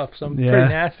funny stuff, some pretty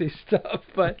nasty stuff.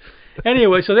 But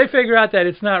anyway, so they figure out that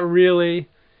it's not really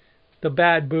the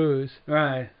bad booze.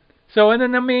 Right. So and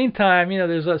in the meantime, you know,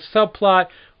 there's a subplot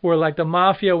where like the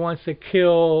mafia wants to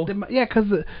kill. Because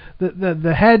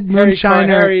the head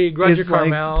moonshiner is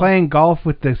like playing golf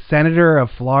with the senator of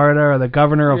Florida or the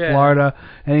governor of Florida,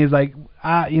 and he's like,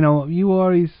 you know, you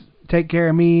always take care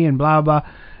of me and blah blah,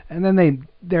 and then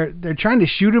they're trying to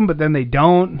shoot him, but then they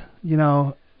don't, you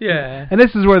know. Yeah. And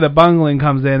this is where the bungling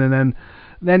comes in, and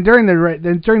then during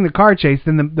the car chase,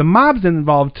 then the mob's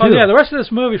involved too. Oh yeah, the rest of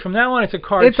this movie from now on it's a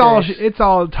car chase. It's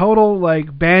all total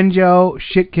like banjo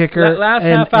shit kicker. Last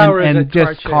half hour is a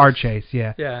just car chase.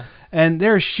 Yeah. Yeah. And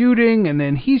they're shooting, and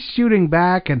then he's shooting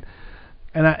back, and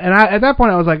I at that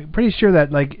point I was like pretty sure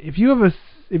that like if you have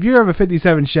a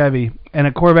 57 Chevy and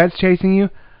a Corvette's chasing you,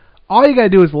 all you gotta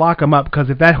do is lock them up, because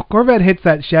if that Corvette hits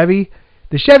that Chevy,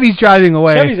 the Chevy's driving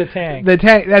away. Chevy's a tank.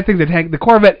 That thing's a tank. The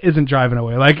Corvette isn't driving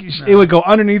away. Like, it would go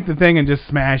underneath the thing and just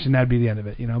smash, and that'd be the end of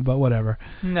it, you know, but whatever.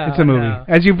 No, it's a movie. No.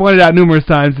 As you pointed out numerous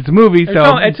times, it's a movie,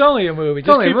 so... It's only a movie.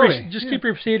 Just keep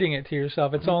repeating it to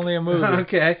yourself. It's only a movie.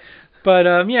 Okay. But,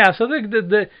 yeah, so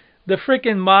the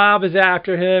freaking mob is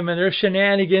after him, and there's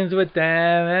shenanigans with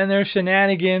them, and there's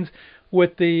shenanigans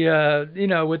with the,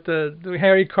 with the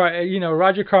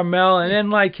Roger Carmel, and then,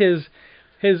 like, his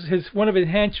one of his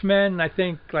henchmen, I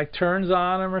think, like turns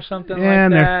on him or something like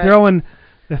that. Yeah, and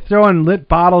they're throwing lit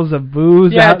bottles of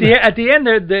booze. Yeah, out. at the end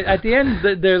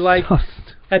they're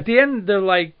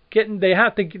like getting. They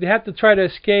have to try to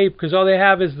escape, because all they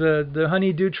have is the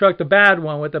honeydew truck, the bad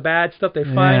one with the bad stuff. They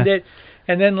find it.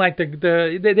 And then like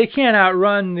they can't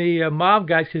outrun the mob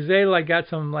guys, because they like got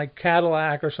some like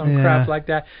Cadillac or some crap like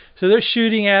that. So they're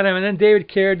shooting at him, and then David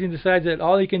Carradine decides that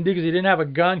all he can do, because he didn't have a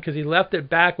gun, because he left it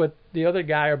back with the other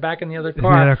guy, or back in the other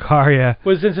car. The other car, yeah.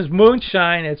 Was this is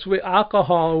moonshine? It's with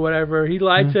alcohol or whatever. He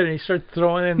lights it and he starts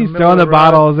throwing it in the middle throwing of the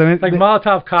bottles and like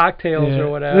Molotov cocktails or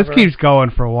whatever. This keeps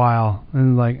going for a while,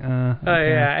 and like,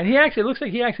 yeah, and it looks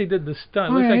like he actually did the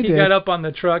stunt. Looks like he got up on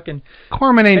the truck and.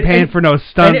 Corman ain't paying for no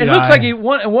stunt. And it looks like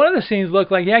one of the scenes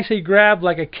looked like he actually grabbed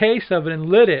like a case of it and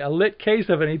lit it, a lit case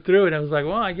of it, and he threw it. And I was like,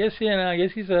 well, I guess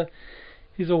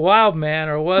he's a wild man,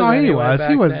 or was anyway. He was. Back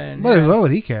he was. then. What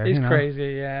would he care? He's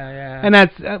crazy. Yeah. And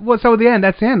that's so. At the end,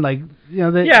 that's the end. Like, you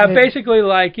know. Basically,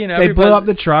 like, you know. They blew up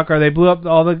the truck, or they blew up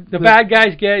all the. The bad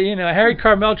guys get. You know, Harry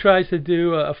Carmel tries to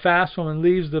do a fast one and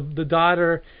leaves the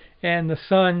daughter and the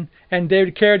son and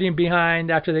David Carradine behind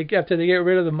after they get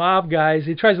rid of the mob guys.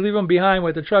 He tries to leave them behind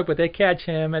with the truck, but they catch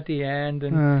him at the end,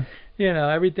 and you know,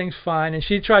 everything's fine. And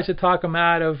she tries to talk him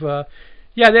out of.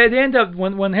 They end up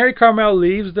when Harry Carmel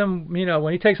leaves them, you know,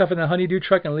 when he takes off in the honeydew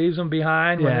truck and leaves them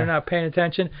behind when they're not paying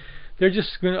attention, they're just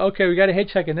going, okay, we got to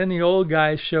hitchhike, and then the old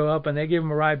guys show up and they give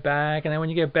him a ride back, and then when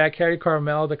you get back, Harry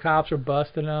Carmel, the cops are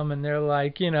busting him, and they're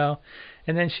like, you know,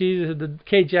 and then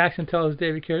Kate Jackson tells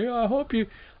David Carradine,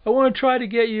 I want to try to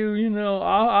get you, you know,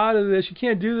 out of this. You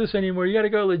can't do this anymore. You got to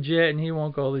go legit, and he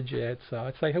won't go legit. So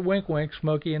it's like a wink, wink,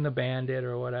 Smokey and the Bandit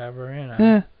or whatever, you know.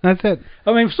 Yeah, that's it.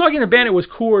 I mean, Smokey and the Bandit was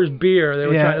Coors beer they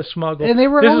were trying to smuggle. And this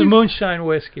is moonshine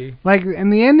whiskey. Like,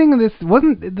 and the ending of this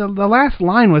wasn't the last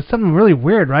line was something really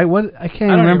weird, right? I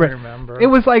can't remember. It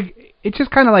was like it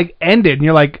just kind of like ended, and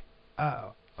you're like,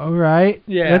 all right,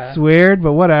 that's weird,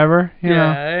 but whatever. You know?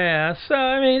 Yeah. So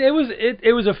I mean, it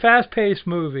was a fast-paced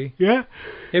movie. Yeah.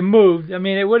 It moved. I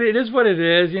mean, it is what it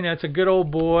is. You know, it's a good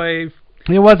old boy.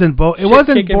 It wasn't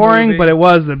boring, movie. But it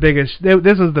was the biggest.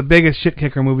 This was the biggest shit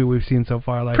kicker movie we've seen so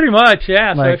far. Like pretty much,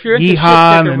 yeah. Like so if you're into shit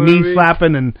kicker and knee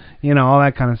slapping and you know all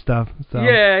that kind of stuff. So.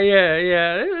 Yeah.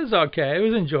 It was okay. It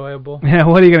was enjoyable. Yeah.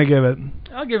 What are you gonna give it?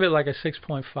 I'll give it like a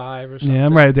 6.5 or something. Yeah,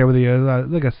 I'm right there with you.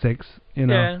 Like a 6. You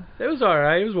know. Yeah, it was all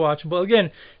right. It was watchable.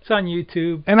 Again, it's on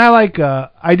YouTube. And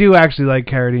I do actually like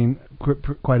Carradine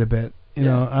quite a bit. You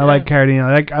know, I like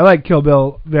Carradine. I like Kill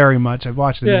Bill very much. I've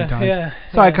watched it many times. Yeah.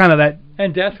 So I kind of that.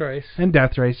 And Death Race.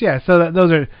 Yeah. So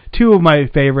those are two of my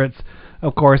favorites.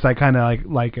 Of course, I kind of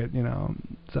like it. You know.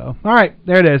 So all right,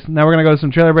 there it is. Now we're gonna go to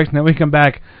some trailer breaks, and then we come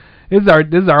back. This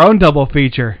is our own double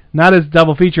feature. Not as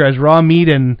double feature as Raw Meat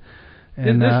and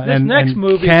and this next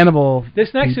movie, cannibal.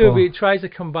 This next people. movie tries to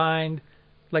combine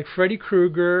like Freddy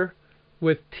Krueger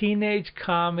with teenage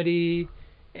comedy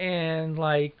and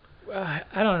like I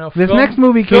don't know. This film, next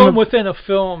movie film within a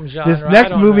film genre. This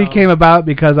next movie came about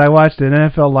because I watched an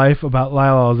NFL Life about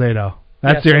Lyle Alzado.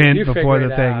 That's your hint before the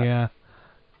thing, yeah.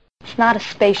 It's not a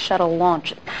space shuttle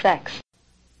launch, it's sex.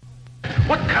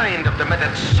 What kind of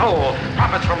demented soul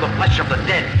profits from the flesh of the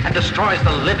dead and destroys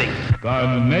the living?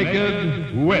 The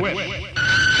Naked Witch.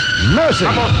 Mercy!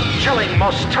 The most chilling,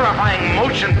 most terrifying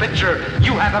motion picture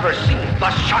you have ever seen.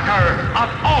 The shocker of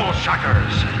all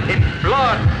shockers. In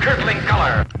blood-curdling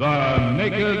color. The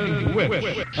Naked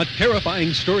Witch. A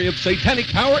terrifying story of satanic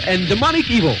power and demonic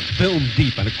evil. Filmed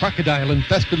deep in a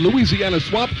crocodile-infested Louisiana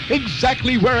swamp,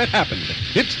 exactly where it happened.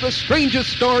 It's the strangest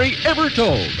story ever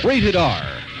told. Rated R.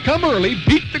 Come early,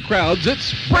 beat the crowds.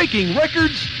 It's breaking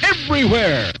records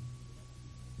everywhere.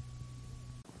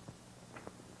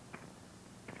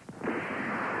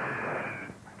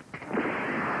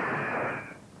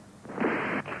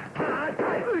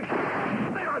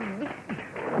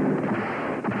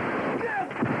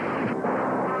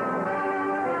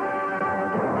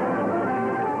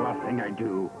 Last thing I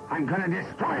do, I'm gonna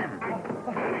destroy him.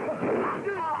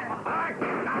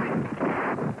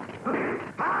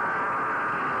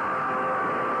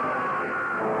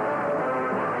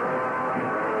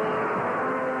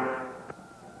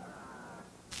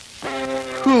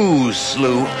 Who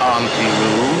slew Auntie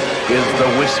Roo is the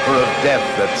whisper of death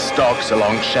that stalks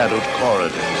along shadowed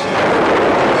corridors.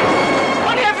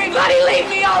 Won't everybody leave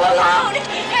me all alone?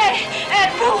 And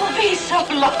Roo will be so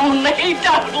lonely.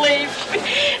 Don't leave me.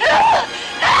 No!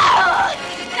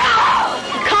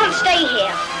 You can't stay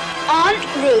here. Aunt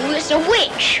Roo is a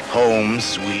witch. Home,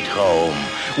 sweet home,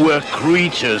 where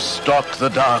creatures stalk the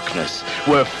darkness,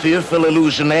 where fearful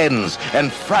illusion ends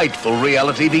and frightful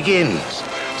reality begins.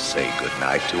 Say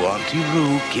goodnight to Auntie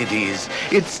Roo, kiddies.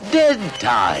 It's dead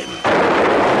time.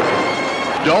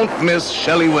 Don't miss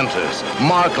Shelley Winters,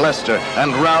 Mark Lester,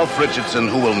 and Ralph Richardson,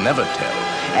 who will never tell,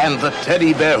 and the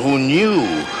teddy bear who knew.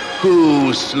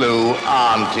 Who slew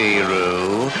Auntie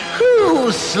Roo?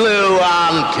 Who slew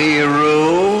Auntie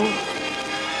Roo?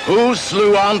 Who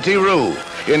slew Auntie Roo?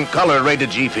 In color, rated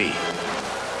GP.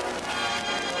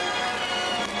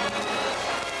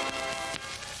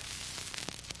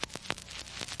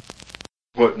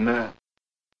 What now?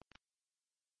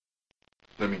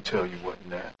 Let me tell you what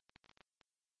now.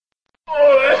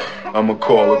 I'm gonna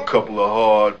call a couple of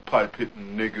hard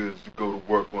pipe-hitting niggas to go to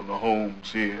work on the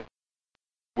homes here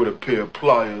with a pair of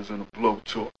pliers and a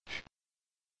blowtorch.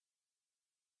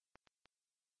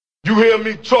 You hear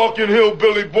me talking,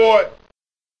 hillbilly boy?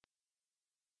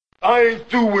 I ain't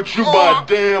through with you by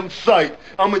damn sight.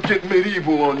 I'ma get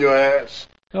medieval on your ass.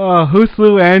 Oh, who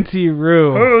slew Auntie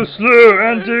Roo? Who slew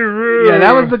Auntie Roo? Yeah,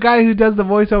 that was the guy who does the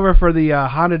voiceover for the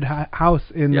haunted house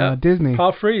in Disney.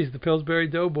 Paul Frees, the Pillsbury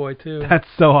Doughboy, too. That's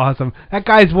so awesome. That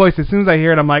guy's voice, as soon as I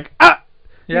hear it, I'm like, ah!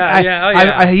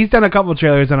 He's done a couple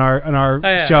trailers on our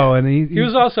show, and he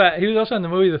was also in the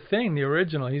movie The Thing, the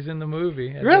original. He's in the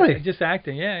movie. Really? Just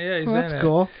acting. Yeah, he's in it. That's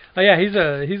cool. Oh yeah, he's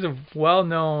a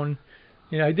well-known.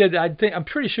 You know, I'm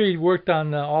pretty sure he worked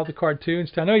on all the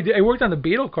cartoons. I know he worked on the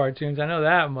Beatle cartoons. I know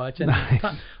that much. And nice.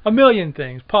 A million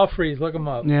things. Paul Frees, look him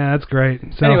up. Yeah, that's great.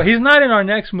 So, anyway, he's not in our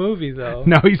next movie though.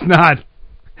 No, he's not.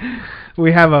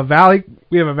 We have a Valley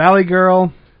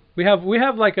Girl. We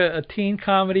have like a teen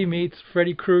comedy meets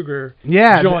Freddy Krueger.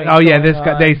 Yeah. Joint this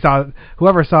guy. They saw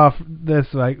whoever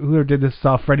did this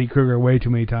saw Freddy Krueger way too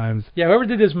many times. Yeah, whoever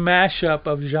did this mashup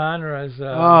of genres.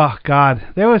 Oh God,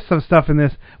 there was some stuff in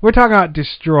this. We're talking about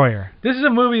Destroyer. This is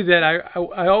a movie that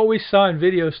I always saw in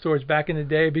video stores back in the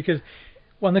day because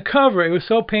on the cover it was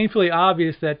so painfully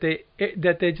obvious that they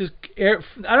just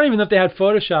I don't even know if they had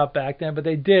Photoshop back then, but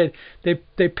they did.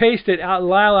 They pasted out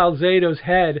Lyle Alzado's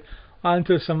head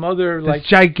onto some other like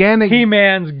gigantic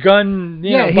He-Man's gun,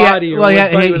 body.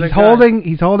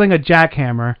 He's holding a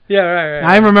jackhammer. Yeah, right.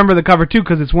 I remember the cover too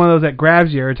because it's one of those that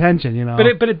grabs your attention, you know.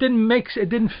 But it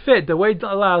didn't fit the way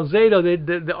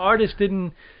Alzado. The artist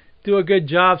didn't do a good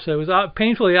job, so it was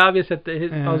painfully obvious that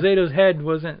Alzado's head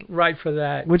wasn't right for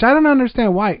that. Which I don't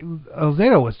understand why.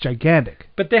 Alzado was gigantic.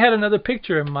 But they had another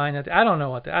picture in mind. I don't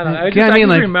know what. I just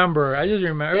remember.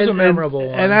 It was a memorable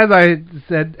one. And as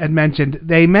I mentioned,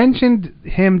 they mentioned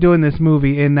him doing this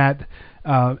movie in that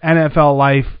NFL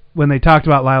Life when they talked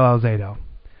about Lyle Alzado.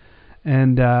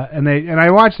 And I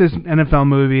watched this NFL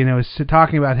movie and it was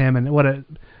talking about him and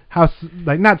how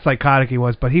not psychotic he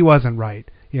was, but he wasn't right,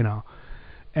 you know.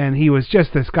 And he was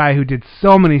just this guy who did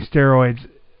so many steroids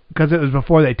because it was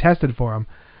before they tested for him.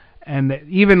 And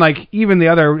even the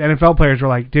other NFL players were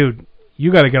like, dude,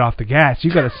 you got to get off the gas.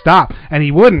 You got to stop. And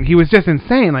he wouldn't. He was just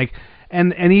insane. Like,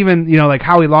 and even, you know, like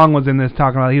Howie Long was in this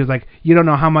talking about, he was like, you don't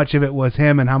know how much of it was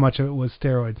him and how much of it was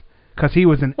steroids. Because he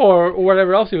was or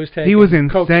whatever else he was taking. He was insane.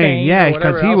 Cocaine, yeah,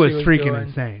 because he was freaking doing.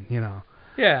 insane, you know.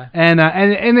 Yeah. And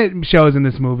it shows in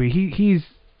this movie. He's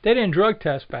They didn't drug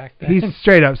test back then. He's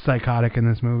straight up psychotic in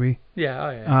this movie. Yeah,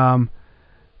 oh yeah.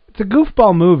 It's a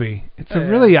goofball movie. It's a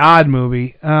really odd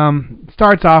movie.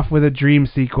 Starts off with a dream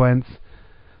sequence.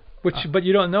 But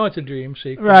you don't know it's a dream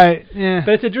sequence. Right, yeah.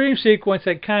 But it's a dream sequence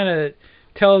that kind of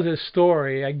tells his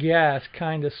story, I guess,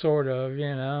 kind of, sort of,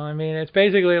 you know. I mean, it's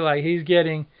basically like he's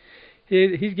getting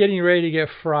ready to get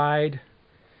fried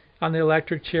on the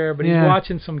electric chair, but he's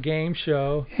watching some game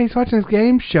show. Yeah, he's watching this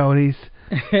game show, and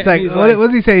he's like, what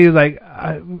does he say? He was like,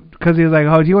 because he was like,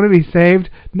 oh, do you want to be saved?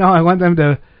 No, I want them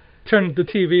to turn the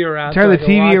TV around. Turn the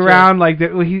TV around, like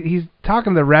he's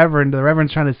talking to the Reverend. The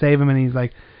Reverend's trying to save him, and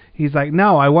he's like,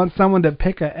 no, I want someone to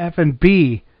pick a F and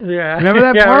B. Yeah. Remember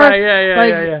that yeah, part? Right,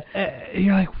 yeah.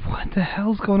 You're like, what the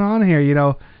hell's going on here? You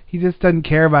know, he just doesn't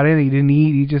care about anything. He didn't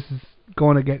eat. He just is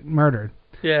going to get murdered.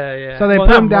 Yeah, yeah. So they put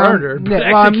him down. Murdered,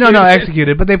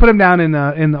 Executed. But they put him down in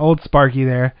the old Sparky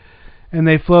there, and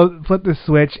they flip the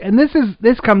switch. And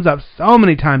this comes up so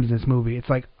many times in this movie. It's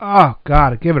like, oh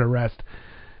God, give it a rest.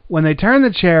 When they turn the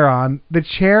chair on, the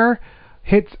chair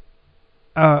hits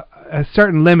a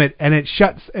certain limit, and it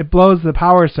blows the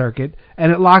power circuit,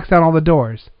 and it locks down all the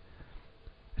doors.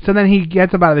 So then he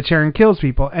gets up out of the chair and kills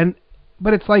people.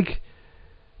 But it's like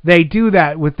they do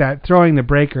that with that throwing the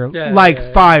breaker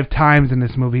 5 times in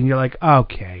this movie, and you're like,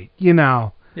 okay, you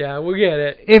know. Yeah, we get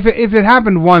it. If it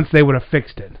happened once, they would have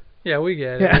fixed it. Yeah, we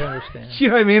get it. We understand. You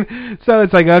know what I mean? So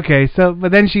it's like, okay,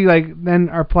 but then then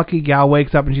our plucky gal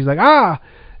wakes up and she's like,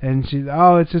 and she's,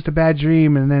 it's just a bad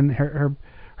dream. And then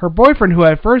her boyfriend, who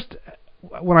at first,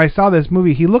 when I saw this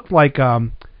movie, he looked like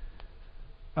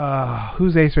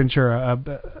who's Ace Ventura?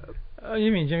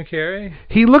 You mean Jim Carrey?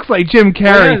 He looks like Jim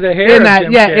Carrey in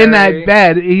that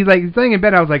bed. He's like laying in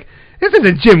bed. I was like, this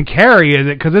isn't Jim Carrey, is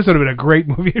it? Because this would have been a great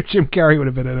movie if Jim Carrey would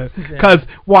have been in it. Because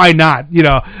why not? You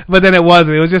know. But then it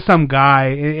wasn't. It was just some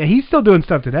guy. He's still doing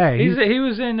stuff today. He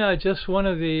was in just one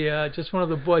of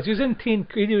the boys. He was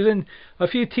in a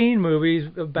few teen movies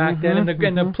back then. And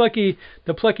the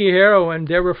plucky heroine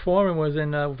Deborah Foreman was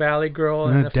in Valley Girl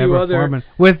and a few other Foreman.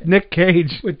 With Nick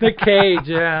Cage. With Nick Cage,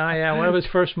 yeah, one of his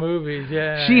first movies.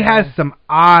 Yeah. She has some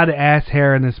odd ass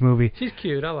hair in this movie. She's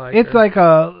cute. I like. It's her. like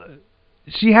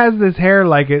she has this hair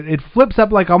like it flips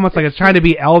up like almost like it's trying to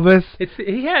be Elvis.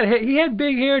 He had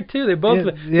big hair too. They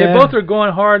both are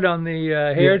going hard on the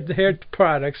hair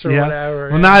products or whatever.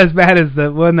 Well, not as bad as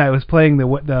the one that was playing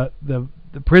the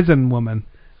prison woman.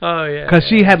 Oh yeah. Because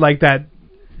she had like that.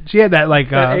 She had that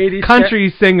like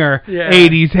country singer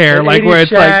 80s hair, that like 80s where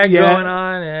it's like going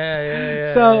on.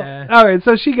 Yeah. So all right,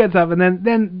 so she gets up and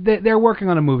then they're working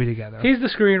on a movie together. He's the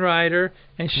screenwriter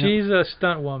and she's a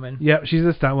stunt woman. Yep, she's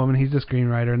a stunt woman. He's the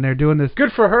screenwriter, and they're doing this.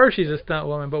 Good for her. She's a stunt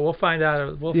woman, but we'll find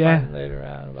out. We'll find later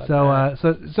out about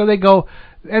that. So they go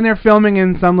and they're filming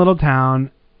in some little town,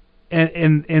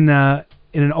 in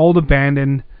an old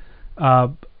abandoned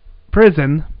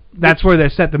prison. That's where they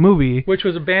set the movie. Which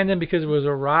was abandoned because it was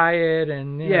a riot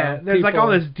and there's like all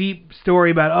this deep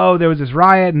story about there was this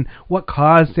riot and what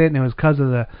caused it, and it was because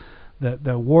of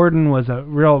the warden was a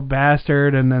real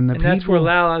bastard, and then that's where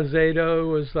Lal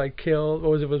Alzado was like killed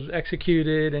or was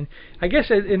executed, and I guess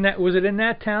in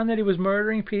that town that he was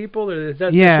murdering people, or is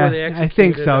that where they executed I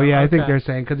think so. him? Yeah, I think they're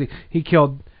saying because he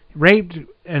raped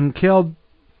and killed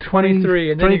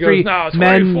 23, and then 23 he goes, no,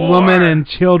 men, women, and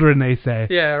children, they say.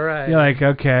 Yeah, right. You're like,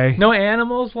 okay. No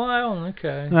animals, Lyle?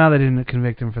 Okay. No, they didn't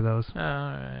convict him for those. Oh, all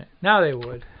right. Now they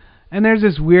would. And there's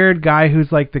this weird guy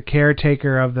who's like the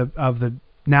caretaker of the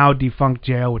now defunct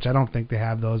jail, which I don't think they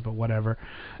have those, but whatever.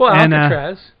 Well,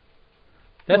 Alcatraz.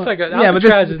 That's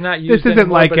Alcatraz is not used this isn't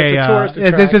anymore, like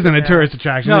this isn't a tourist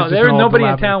attraction. No, there's nobody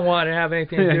in town wanted to have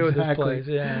anything to do with this place.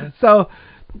 Yeah. So.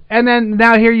 And then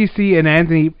now here you see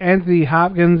Anthony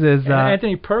Hopkins is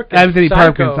Anthony Perkins. Anthony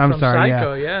Perkins. I'm from sorry.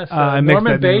 Psycho, yes.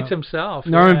 Norman Bates himself.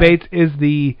 Norman Bates is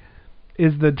the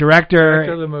director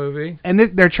of the movie. And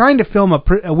they're trying to film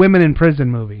a women in prison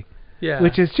movie. Yeah.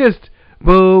 Which is just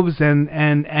boobs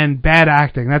and bad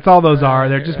acting. That's all those are.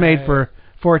 They're just made for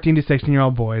 14 to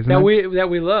 16-year-old boys. That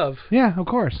we love. Yeah, of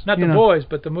course. Not the boys,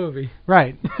 but the movie.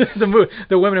 Right.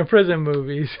 the women in prison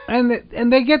movies.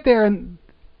 And they get there and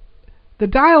the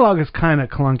dialogue is kind of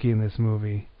clunky in this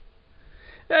movie.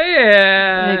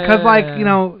 Yeah. Because,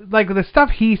 like the stuff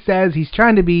he says, he's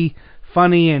trying to be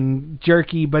funny and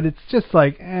jerky, but it's just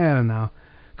like, I don't know.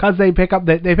 Because they pick up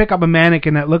a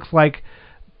mannequin that looks like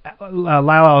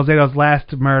Lyle Alzado's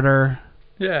last murder.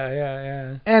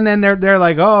 Yeah. And then they're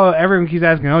like, oh, everyone keeps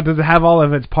asking, oh, does it have all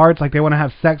of its parts? Like they want to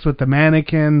have sex with the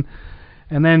mannequin.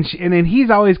 And then he's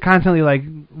always constantly like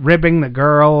ribbing the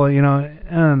girl, you know.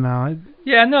 I don't know.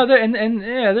 Yeah, no,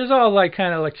 there's all like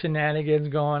kind of like shenanigans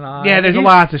going on. Yeah, there's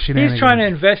lots of shenanigans. He's trying to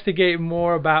investigate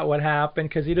more about what happened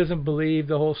because he doesn't believe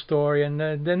the whole story. And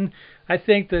then I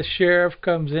think the sheriff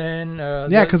comes in.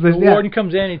 Because the warden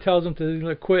comes in. He tells him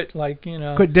to quit, like, you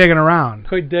know, quit digging around.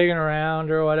 Quit digging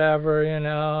around or whatever, you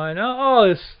know. And all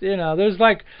this, you know, there's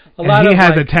like a lot of. He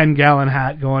has like, a 10-gallon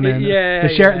hat going in. Yeah.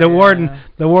 The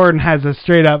warden has a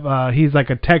straight up. He's like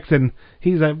a Texan.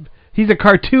 He's a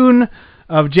cartoon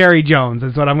of Jerry Jones,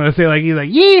 is what I'm gonna say. Like he's like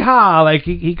yeehaw, like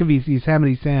he could be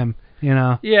Yosemite Sam, you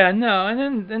know. Yeah, no,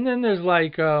 and then there's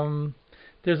like a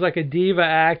diva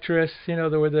actress, you know,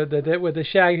 with the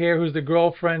shag hair, who's the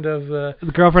girlfriend of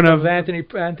Anthony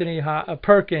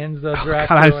Perkins, the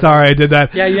director. God, I'm sorry I did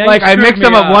that. Yeah, like I mixed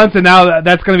them up once, and now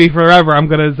that's gonna be forever. I'm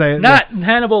gonna say not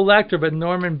Hannibal Lecter, but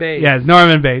Norman Bates. Yeah, it's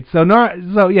Norman Bates. So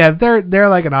yeah, they're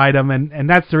like an item, and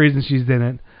that's the reason she's in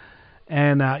it,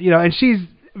 and you know, and she's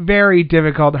very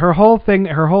difficult. Her whole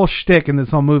shtick in this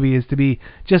whole movie is to be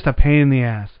just a pain in the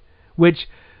ass, which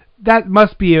that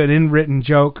must be an in-written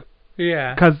joke.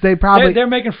 Yeah, because they're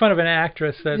making fun of an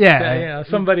actress that you know,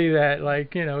 somebody that,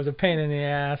 like, you know, is a pain in the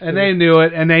ass, and they knew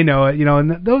it and they know it, you know, and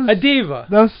a diva.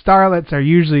 Those starlets are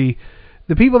usually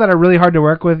the people that are really hard to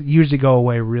work with. Usually go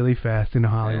away really fast in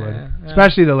Hollywood,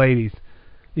 especially the ladies.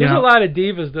 There's a lot of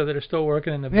divas, though, that are still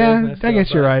working in the business. Yeah, I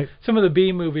guess you're right. Some of the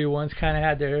B-movie ones kind of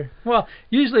had their... Well,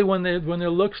 usually when their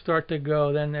looks start to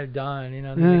go, then they're done. You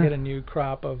know, then they get a new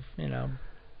crop of, you know,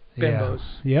 bimbos.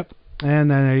 Yeah. Yep.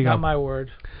 And then there you go. Not my word.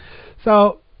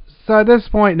 So at this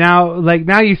point now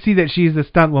you see that she's the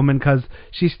stunt woman because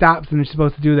she stops and she's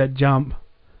supposed to do that jump.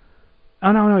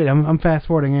 Oh no, wait, I'm fast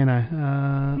forwarding, ain't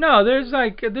I? No, there's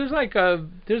like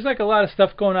a lot of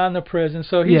stuff going on in the prison.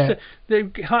 So he's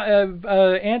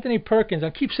Anthony Perkins.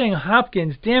 I keep saying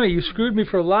Hopkins. Damn it, you screwed me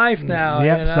for life now.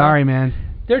 Yep, you know? Sorry, man.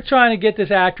 They're trying to get this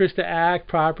actress to act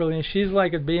properly, and she's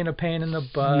like being a pain in the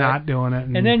butt. Not doing it.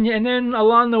 And then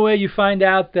along the way you find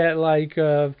out that like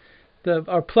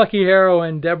our plucky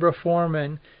heroine Deborah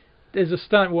Foreman is a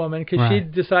stunt woman because she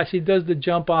decides she does the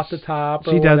jump off the top.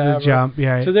 Or she does whatever. the jump,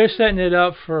 yeah. So they're setting it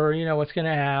up for, you know, what's going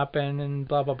to happen and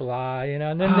blah blah blah, you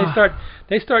know. And then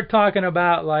they start talking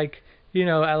about, like, you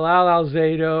know, Lal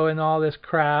Alzado and all this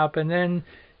crap. And then,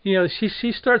 you know,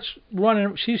 she starts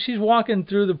running. She's walking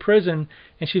through the prison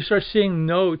and she starts seeing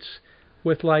notes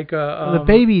with like the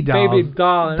baby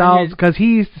dolls because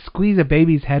he used to squeeze a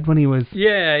baby's head when he was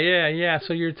yeah.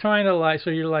 So you're trying to like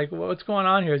what's going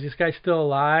on here? Is this guy still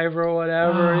alive or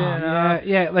whatever? You know?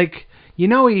 Yeah, like, you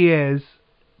know, he is,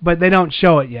 but they don't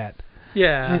show it yet.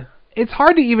 Yeah, it's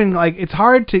hard to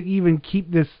even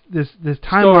keep this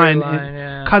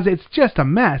timeline because it's just a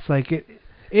mess. Like it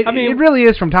really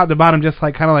is from top to bottom, just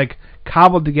like kind of like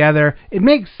cobbled together. It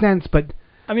makes sense, but.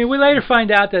 I mean, we later find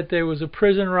out that there was a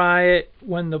prison riot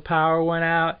when the power went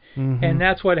out, and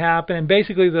that's what happened. And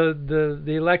basically, the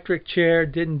electric chair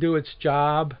didn't do its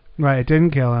job. Right, it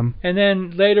didn't kill him. And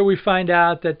then later we find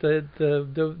out that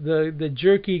the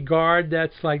jerky guard,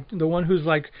 that's like the one who's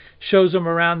like shows him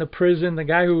around the prison, the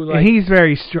guy who like. And he's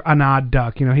very an odd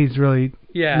duck, you know. He's really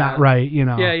not right, you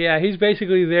know. Yeah. He's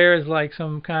basically there as like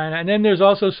some kind of, and then there's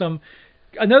also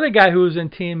another guy who was in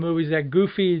teen movies, that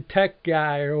goofy tech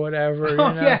guy or whatever. Oh, you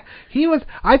know? yeah, he was.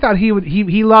 I thought he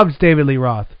loves David Lee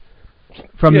Roth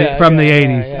from the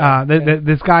 80s.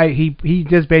 This guy, he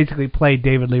just basically played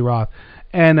David Lee Roth,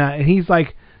 and he's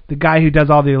like the guy who does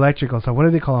all the electrical stuff. What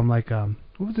do they call him? Like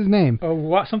what was his name?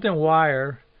 Something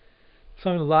Wire.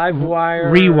 Some live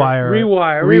wire.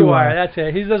 Rewire. That's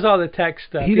it. He does all the tech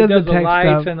stuff. He does the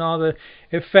lights stuff. And all the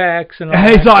effects and all and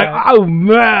that. He's like, oh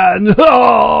man.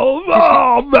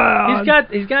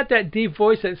 He's got that deep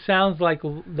voice that sounds like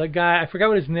the guy. I forgot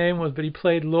what his name was, but he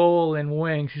played Lowell in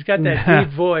Wings. He's got that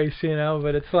deep voice, you know.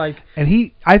 But it's like.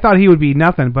 And I thought he would be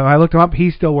nothing, but I looked him up.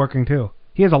 He's still working too.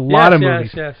 He has a lot of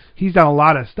movies. Yes. He's done a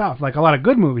lot of stuff, like a lot of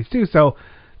good movies too. So.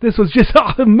 This was just,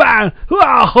 oh man,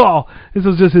 this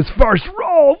was just his first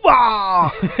role.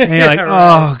 And you're like,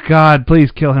 oh God,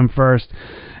 please kill him first.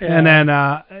 Yeah. And then,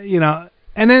 you know,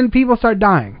 and then people start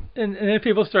dying. And then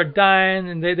people start dying,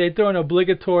 and they throw an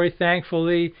obligatory,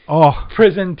 thankfully,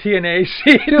 prison TNA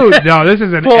scene. Dude, no, this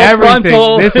is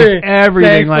everything. This is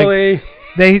everything. Thankfully.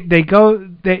 Like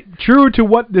they true to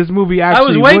what this movie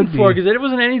actually would be. I was waiting for it because it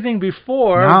wasn't anything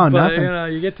before. No, but, nothing. You know,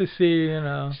 you get to see, you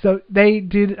know. So they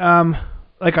did.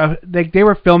 they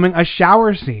were filming a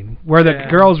shower scene where the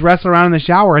girls wrestle around in the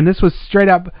shower, and this was straight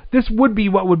up. This would be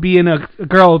what would be in a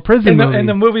girl prison movie. In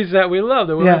the movies that we love,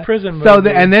 the women prison movies. So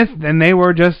they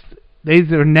were just.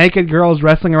 These are naked girls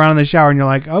wrestling around in the shower, and you're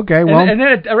like, okay, well. And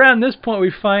then around this point,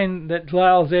 we find that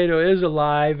Lyle Zato is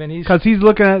alive, and because he's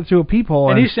looking at it through a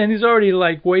peephole, and he's already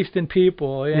like wasting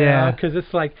people, because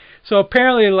it's like so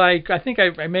apparently I think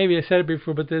I maybe I said it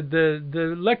before, but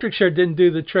the electric chair didn't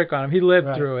do the trick on him. He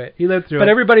lived through it. But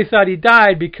everybody thought he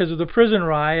died because of the prison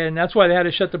riot, and that's why they had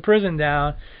to shut the prison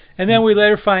down. And then we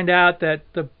later find out that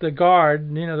the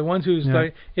guard, the ones who's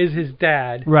is his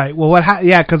dad. Right. Well,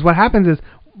 because what happens is.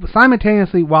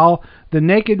 Simultaneously, while the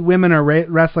naked women are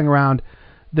wrestling around,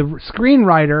 the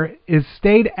screenwriter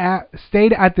stayed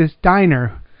at this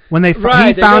diner when he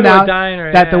found out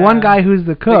that the one guy who's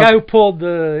the cook, the guy who pulled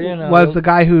was the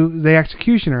guy who the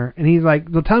executioner, and he's like,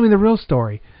 "Well, tell me the real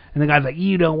story." And the guy's like,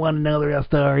 "You don't want to know the real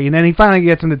story." And then he finally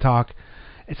gets him to talk.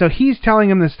 So he's telling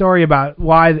him the story about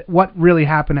what really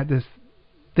happened at this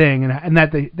thing, and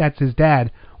that's his dad.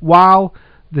 While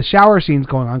the shower scene's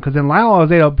going on, because then Lyle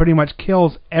Zato pretty much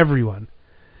kills everyone.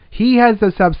 He has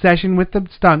this obsession with the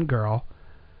stunt girl,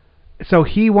 so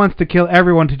he wants to kill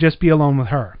everyone to just be alone with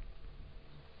her.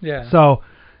 Yeah. So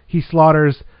he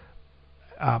slaughters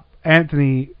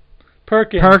Anthony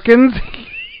Perkins.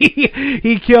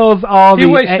 He kills all he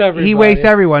wastes everybody. He wastes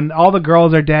everyone. All the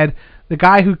girls are dead. The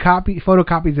guy who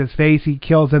photocopies his face, he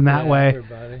kills him that way.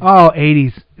 Everybody. Oh,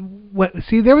 80s.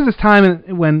 See, there was this time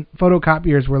when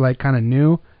photocopiers were like kind of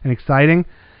new and exciting,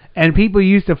 and people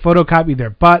used to photocopy their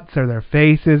butts or their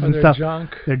faces and stuff.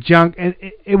 Their junk. And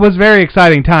it was a very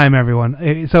exciting time,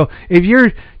 everyone. So if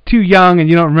you're too young and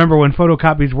you don't remember when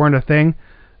photocopies weren't a thing,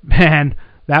 man,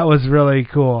 that was really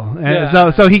cool.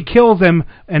 And so he kills him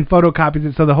and photocopies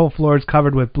it, so the whole floor is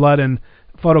covered with blood and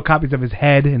photocopies of his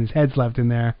head, and his head's left in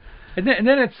there. And then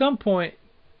at some point,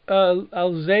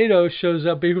 Zato shows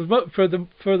up because for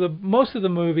the most of the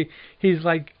movie he's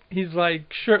like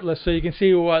shirtless, so you can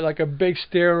see like a big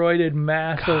steroided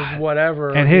mass of whatever.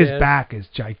 And his back is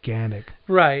gigantic.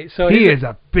 Right. So he is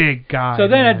a big guy. So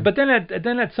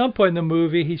then at some point in the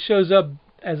movie he shows up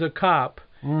as a cop.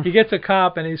 He gets a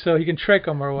cop so he can trick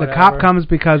him or whatever. The cop comes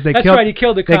because he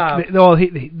killed the cop.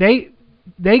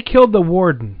 They killed the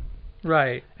warden.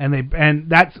 Right. And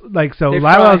that's like so.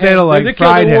 Lyle Zato they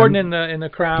fried killed the warden him. in the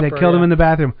crapper. They killed him in the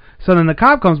bathroom. So then the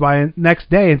cop comes by next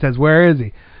day and says, "Where is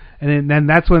he?" And then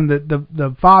that's when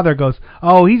the father goes,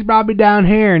 "Oh, he's probably down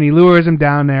here," and he lures him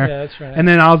down there. Yeah, that's right. And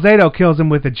then Alzado kills him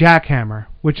with a jackhammer,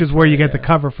 which is where you get the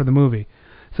cover for the movie.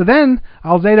 So then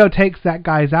Alzado takes that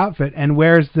guy's outfit and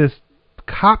wears this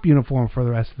cop uniform for the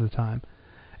rest of the time,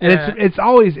 and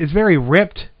it's very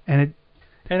ripped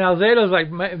and Alzato's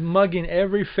like mugging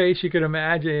every face you could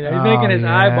imagine. He's making his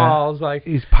eyeballs like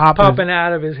he's popping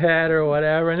out of his head or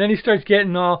whatever, and then he starts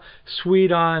getting all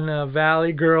sweet on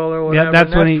Valley Girl or whatever. Yeah,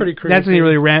 that's pretty creepy. That's when he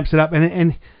really ramps it up.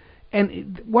 And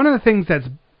one of the things that's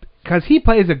because he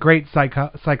plays a great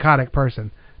psychotic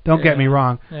person. Don't get me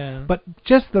wrong. Yeah. But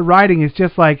just the writing is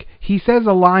just like he says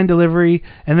a line delivery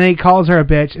and then he calls her a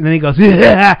bitch and then he goes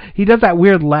he does that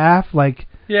weird laugh like.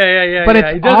 Yeah. But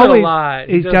he does it a lot.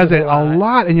 He does it a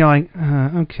lot, and you're like,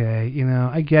 okay,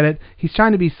 I get it. He's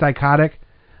trying to be psychotic.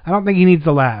 I don't think he needs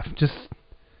to laugh. Just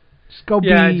go be,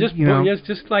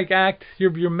 just like act.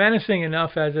 You're menacing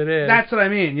enough as it is. That's what I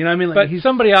mean. You know what I mean? Like but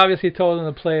somebody obviously told him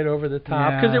to play it over the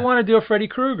top because they want to do a Freddy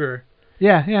Krueger.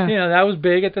 Yeah. That was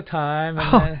big at the time.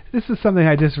 And this is something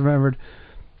I just remembered.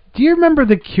 Do you remember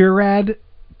the Curad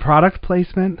product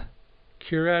placement?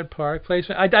 Curad product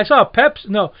placement. I saw a Pepsi.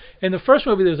 No, in the first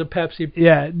movie there was a Pepsi.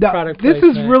 Product this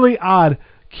placement. Is really odd.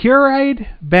 Curad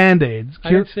Band-Aids. I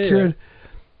didn't see it.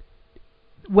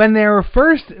 When they were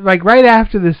first, like right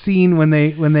after the scene when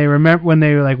they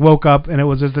like woke up and it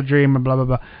was just a dream and blah blah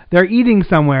blah. They're eating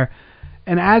somewhere,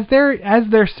 and as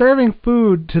they're serving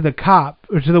food to the cop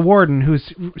or to the warden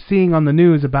who's seeing on the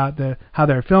news about how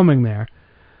they're filming there.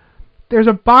 There's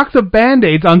a box of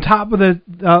Band-Aids on top of the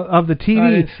TV, I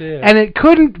didn't see it. And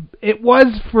it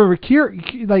was for cure,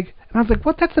 like, and I was like,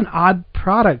 what? That's an odd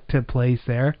product to place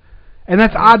there, and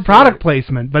that's odd product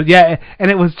placement. But yeah, and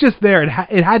it was just there.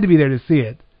 It had to be there to see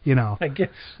it, I guess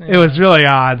it was really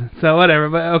odd. So whatever.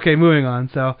 But okay, moving on.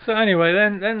 So anyway,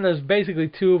 then there's basically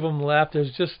two of them left.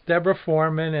 There's just Deborah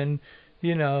Foreman and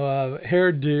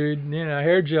hair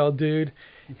gel dude.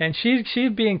 And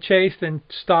she's being chased and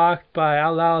stalked by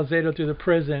Lyle Zato through the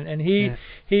prison, and he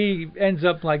ends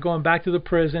up like going back to the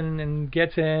prison and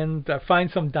gets in,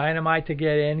 finds some dynamite to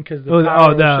get in because the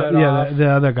power was shut off. The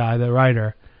other guy, the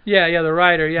writer. Yeah, the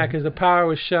writer. Yeah, because the power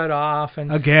was shut off.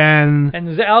 And again. And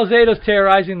Alzato's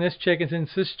terrorizing this chick, and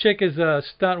since this chick is a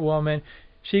stunt woman,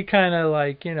 she kind of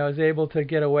like, is able to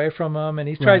get away from him, and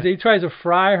he tries to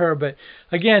fry her, but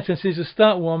again, since she's a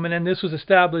stunt woman, and this was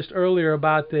established earlier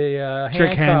about the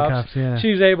handcuffs,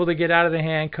 she's able to get out of the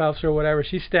handcuffs or whatever.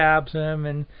 She stabs him,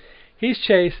 and he's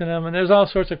chasing him, and there's all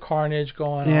sorts of carnage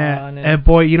going on. And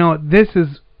boy, this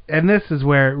is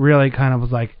where it really kind of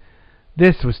was like,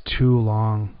 this was too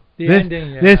long.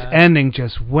 This ending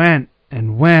just went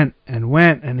and went and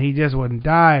went, and he just wouldn't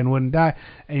die, and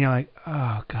you're like,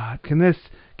 oh God,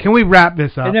 can we wrap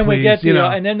this up? And then please? we get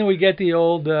we get the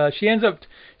old. She ends up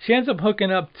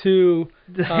hooking up to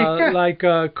like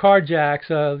carjacks,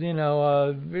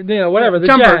 whatever, the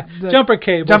jumper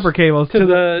cables to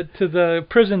the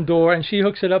prison door, and she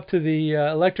hooks it up to the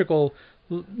electrical.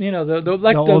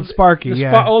 The old Sparky,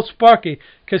 old Sparky,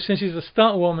 because since she's a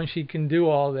stunt woman, she can do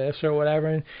all this or whatever.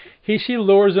 And she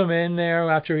lures him in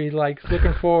there after he's like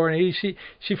looking for, and she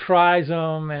fries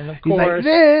him, and of course,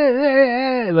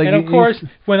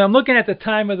 when I'm looking at the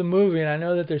time of the movie and I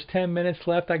know that there's 10 minutes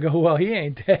left, I go, well, he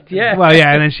ain't dead yet. Well,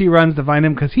 yeah, and then she runs to find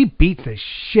him because he beats the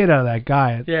shit out of that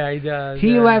guy. Yeah, he does.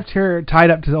 He left her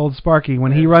tied up to the old Sparky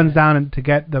when he runs down to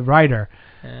get the writer,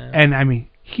 and I mean,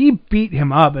 he beat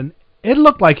him up and. It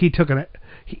looked like he took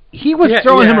he was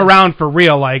throwing him around for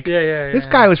real. Like this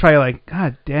guy was probably like,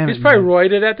 God damn it. He's probably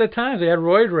roided at the time. They had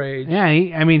roid rage. Yeah,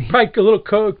 probably a little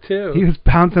coke too. He was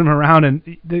bouncing him around,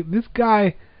 and this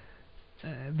guy,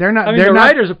 they're not. The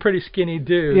writer's a pretty skinny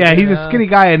dude. Yeah, he's a skinny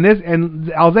guy, and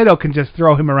Alzado can just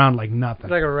throw him around like nothing.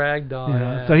 Like a rag doll.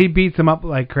 Yeah. So he beats him up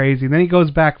like crazy. And then he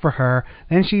goes back for her.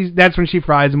 Then that's when she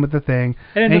fries him with the thing.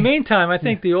 And in the meantime, I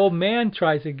think the old man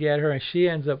tries to get her, and she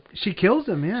ends up. She kills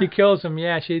him. Yeah. She kills him.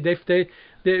 Yeah.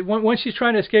 When she's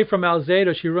trying to escape from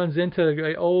Alzado, she runs into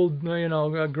the old,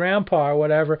 grandpa or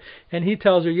whatever, and he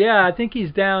tells her, "Yeah, I think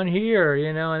he's down here,"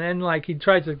 and then like he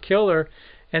tries to kill her.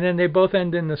 And then they both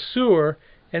end in the sewer,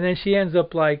 and then she ends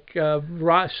up like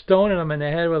stoning him in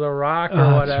the head with a rock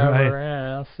or whatever.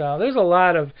 Right. So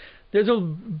there's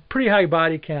a pretty high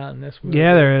body count in this movie.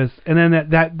 Yeah, there is. And then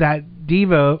that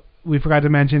diva we forgot to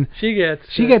mention. She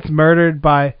gets murdered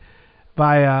by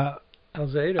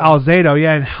Alzado,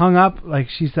 yeah, and hung up like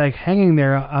she's like hanging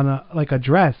there on a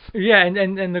dress. Yeah,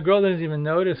 and the girl doesn't even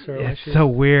notice her. It's so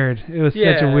weird. It was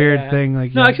such a weird thing.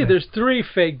 Like actually, there's 3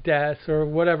 fake deaths or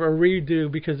whatever, a redo,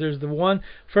 because there's the one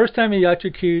first time he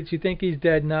electrocutes, you think he's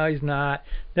dead, no, he's not.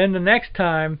 Then the next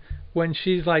time when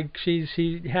she finds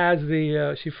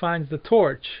the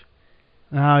torch.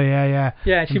 Oh yeah.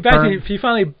 Yeah, she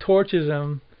finally torches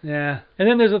him. Yeah. And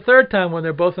then there's a third time when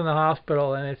they're both in the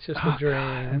hospital, and it's just a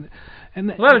dream. And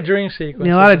a lot of dream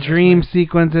sequences. A lot of dream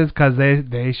sequences, because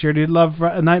they sure did love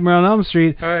Nightmare on Elm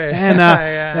Street. Oh, yeah. And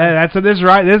that's what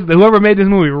whoever made this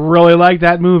movie really liked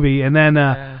that movie. And then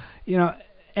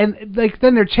and like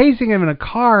then they're chasing him in a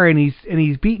car, and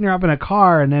he's beating her up in a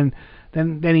car, and then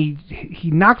he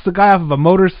knocks the guy off of a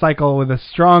motorcycle with a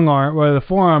strong arm or the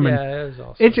forearm, and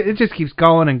it just keeps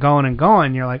going and going and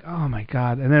going. You're like, oh my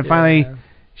God! And then finally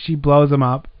she blows him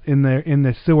up in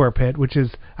the sewer pit, which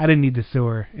is, I didn't need the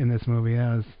sewer in this movie.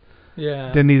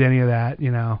 Didn't need any of that,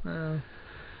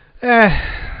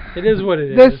 It is what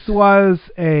it is.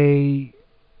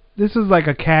 This was like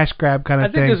a cash grab kind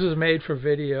of thing. I think this was made for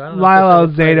video. I don't know. Lyle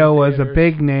Alzado was a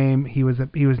big name. He was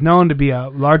known to be a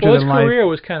larger than life. His career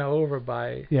was kind of over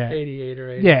by 88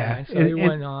 or 89. Yeah, so he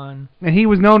went on. And he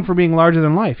was known for being larger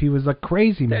than life. He was a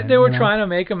crazy man. They were trying to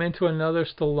make him into another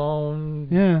Stallone.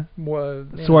 Yeah.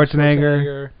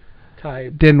 Schwarzenegger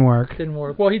type. Didn't work.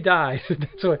 Well, he died.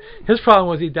 So his problem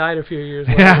was he died a few years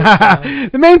later.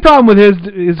 The main problem with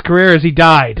his career is he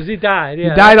died. He died,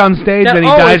 yeah. He died on stage, and he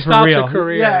died for real. A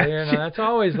career, that's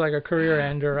always like a career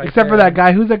ender. Except for that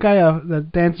guy. Who's that guy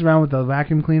that dances around with the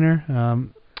vacuum cleaner?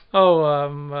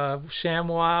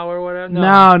 ShamWow or whatever? No.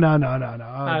 I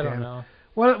don't know.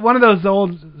 One of those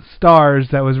old stars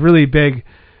that was really big.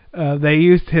 They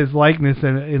used his likeness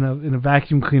in a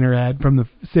vacuum cleaner ad from the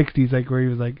 60s, like where he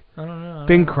was like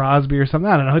Bing Crosby or something.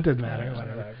 I don't know. It doesn't matter.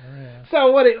 Whatever. Yeah.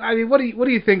 So what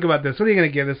do you think about this? What are you going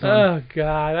to give this one? Oh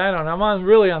God, I don't know. I'm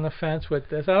really on the fence with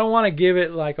this. I don't want to give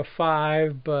it like a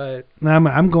 5, but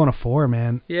I'm going a 4,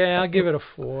 man. Yeah, I'll give it a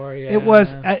 4. Yeah. It was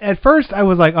at first I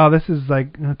was like, oh, this is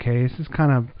like okay, this is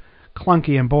kind of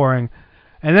clunky and boring.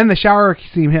 And then the shower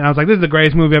scene hit, and I was like, this is the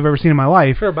greatest movie I've ever seen in my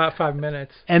life. For about 5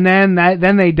 minutes. And then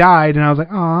they died, and I was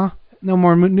like, aw, no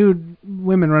more nude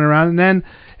women running around.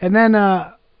 And then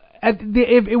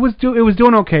it was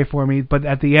doing okay for me, but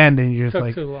at the end, and you're just Took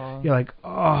like, too long. you're like,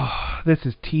 oh, this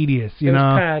is tedious, you It know.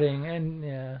 was padding, and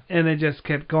yeah. And it just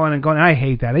kept going and going. I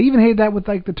hate that. I even hate that with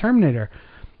like the Terminator.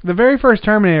 The very first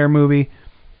Terminator movie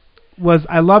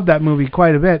I loved that movie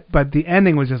quite a bit, but the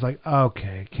ending was just like,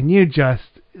 okay, can you just...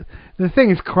 The thing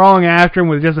is crawling after him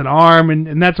with just an arm,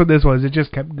 and that's what this was. It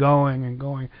just kept going and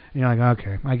going. And you're like,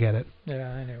 okay, I get it.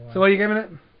 Yeah, anyway. So what are you giving it?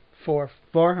 4.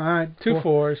 4? All right. 2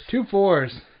 4s. 2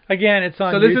 4s. Again, it's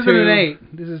on So this YouTube. isn't an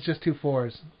 8. This is just 2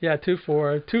 4s. Yeah, 2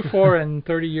 4. 2 4 and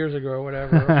 30 years ago or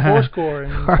whatever. 4 score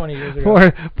and 20 years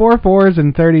ago. 4 4s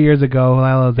and 30 years ago.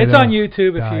 It's on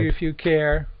YouTube if you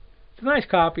care. It's a nice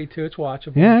copy too. It's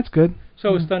watchable. Yeah, it's good.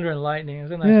 So is Thunder and Lightning.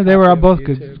 It's a nice yeah, they were all copy both on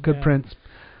good YouTube, good yeah. prints.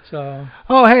 So.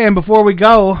 Oh, hey, and before we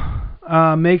go,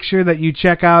 make sure that you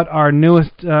check out our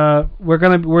newest. We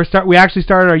actually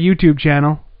started our YouTube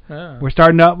channel. Oh. We're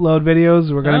starting to upload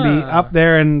videos. We're going to be up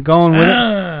there and going with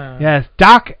it. Yes,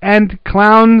 Doc and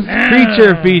Clown's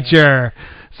Creature Feature.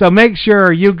 So make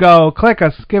sure you go click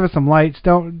us, give us some likes.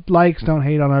 Don't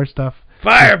hate on our stuff.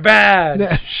 Fire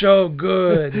bad. Show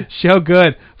good. Show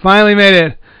good. Finally made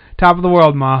it. Top of the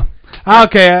world, Ma.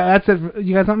 Okay, that's it.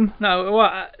 You got something? No,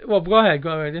 well, go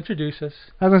ahead. Introduce us.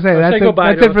 I was going to say,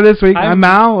 That's it for this week. I'm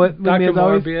Mal. With Dr. me as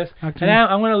always. Morbius. And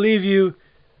I'm going to leave you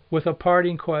with a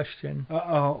parting question.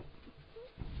 Uh-oh.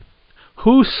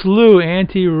 Who slew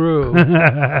Auntie Roo?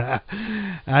 I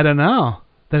don't know.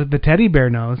 The teddy bear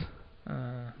knows.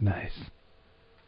 Nice.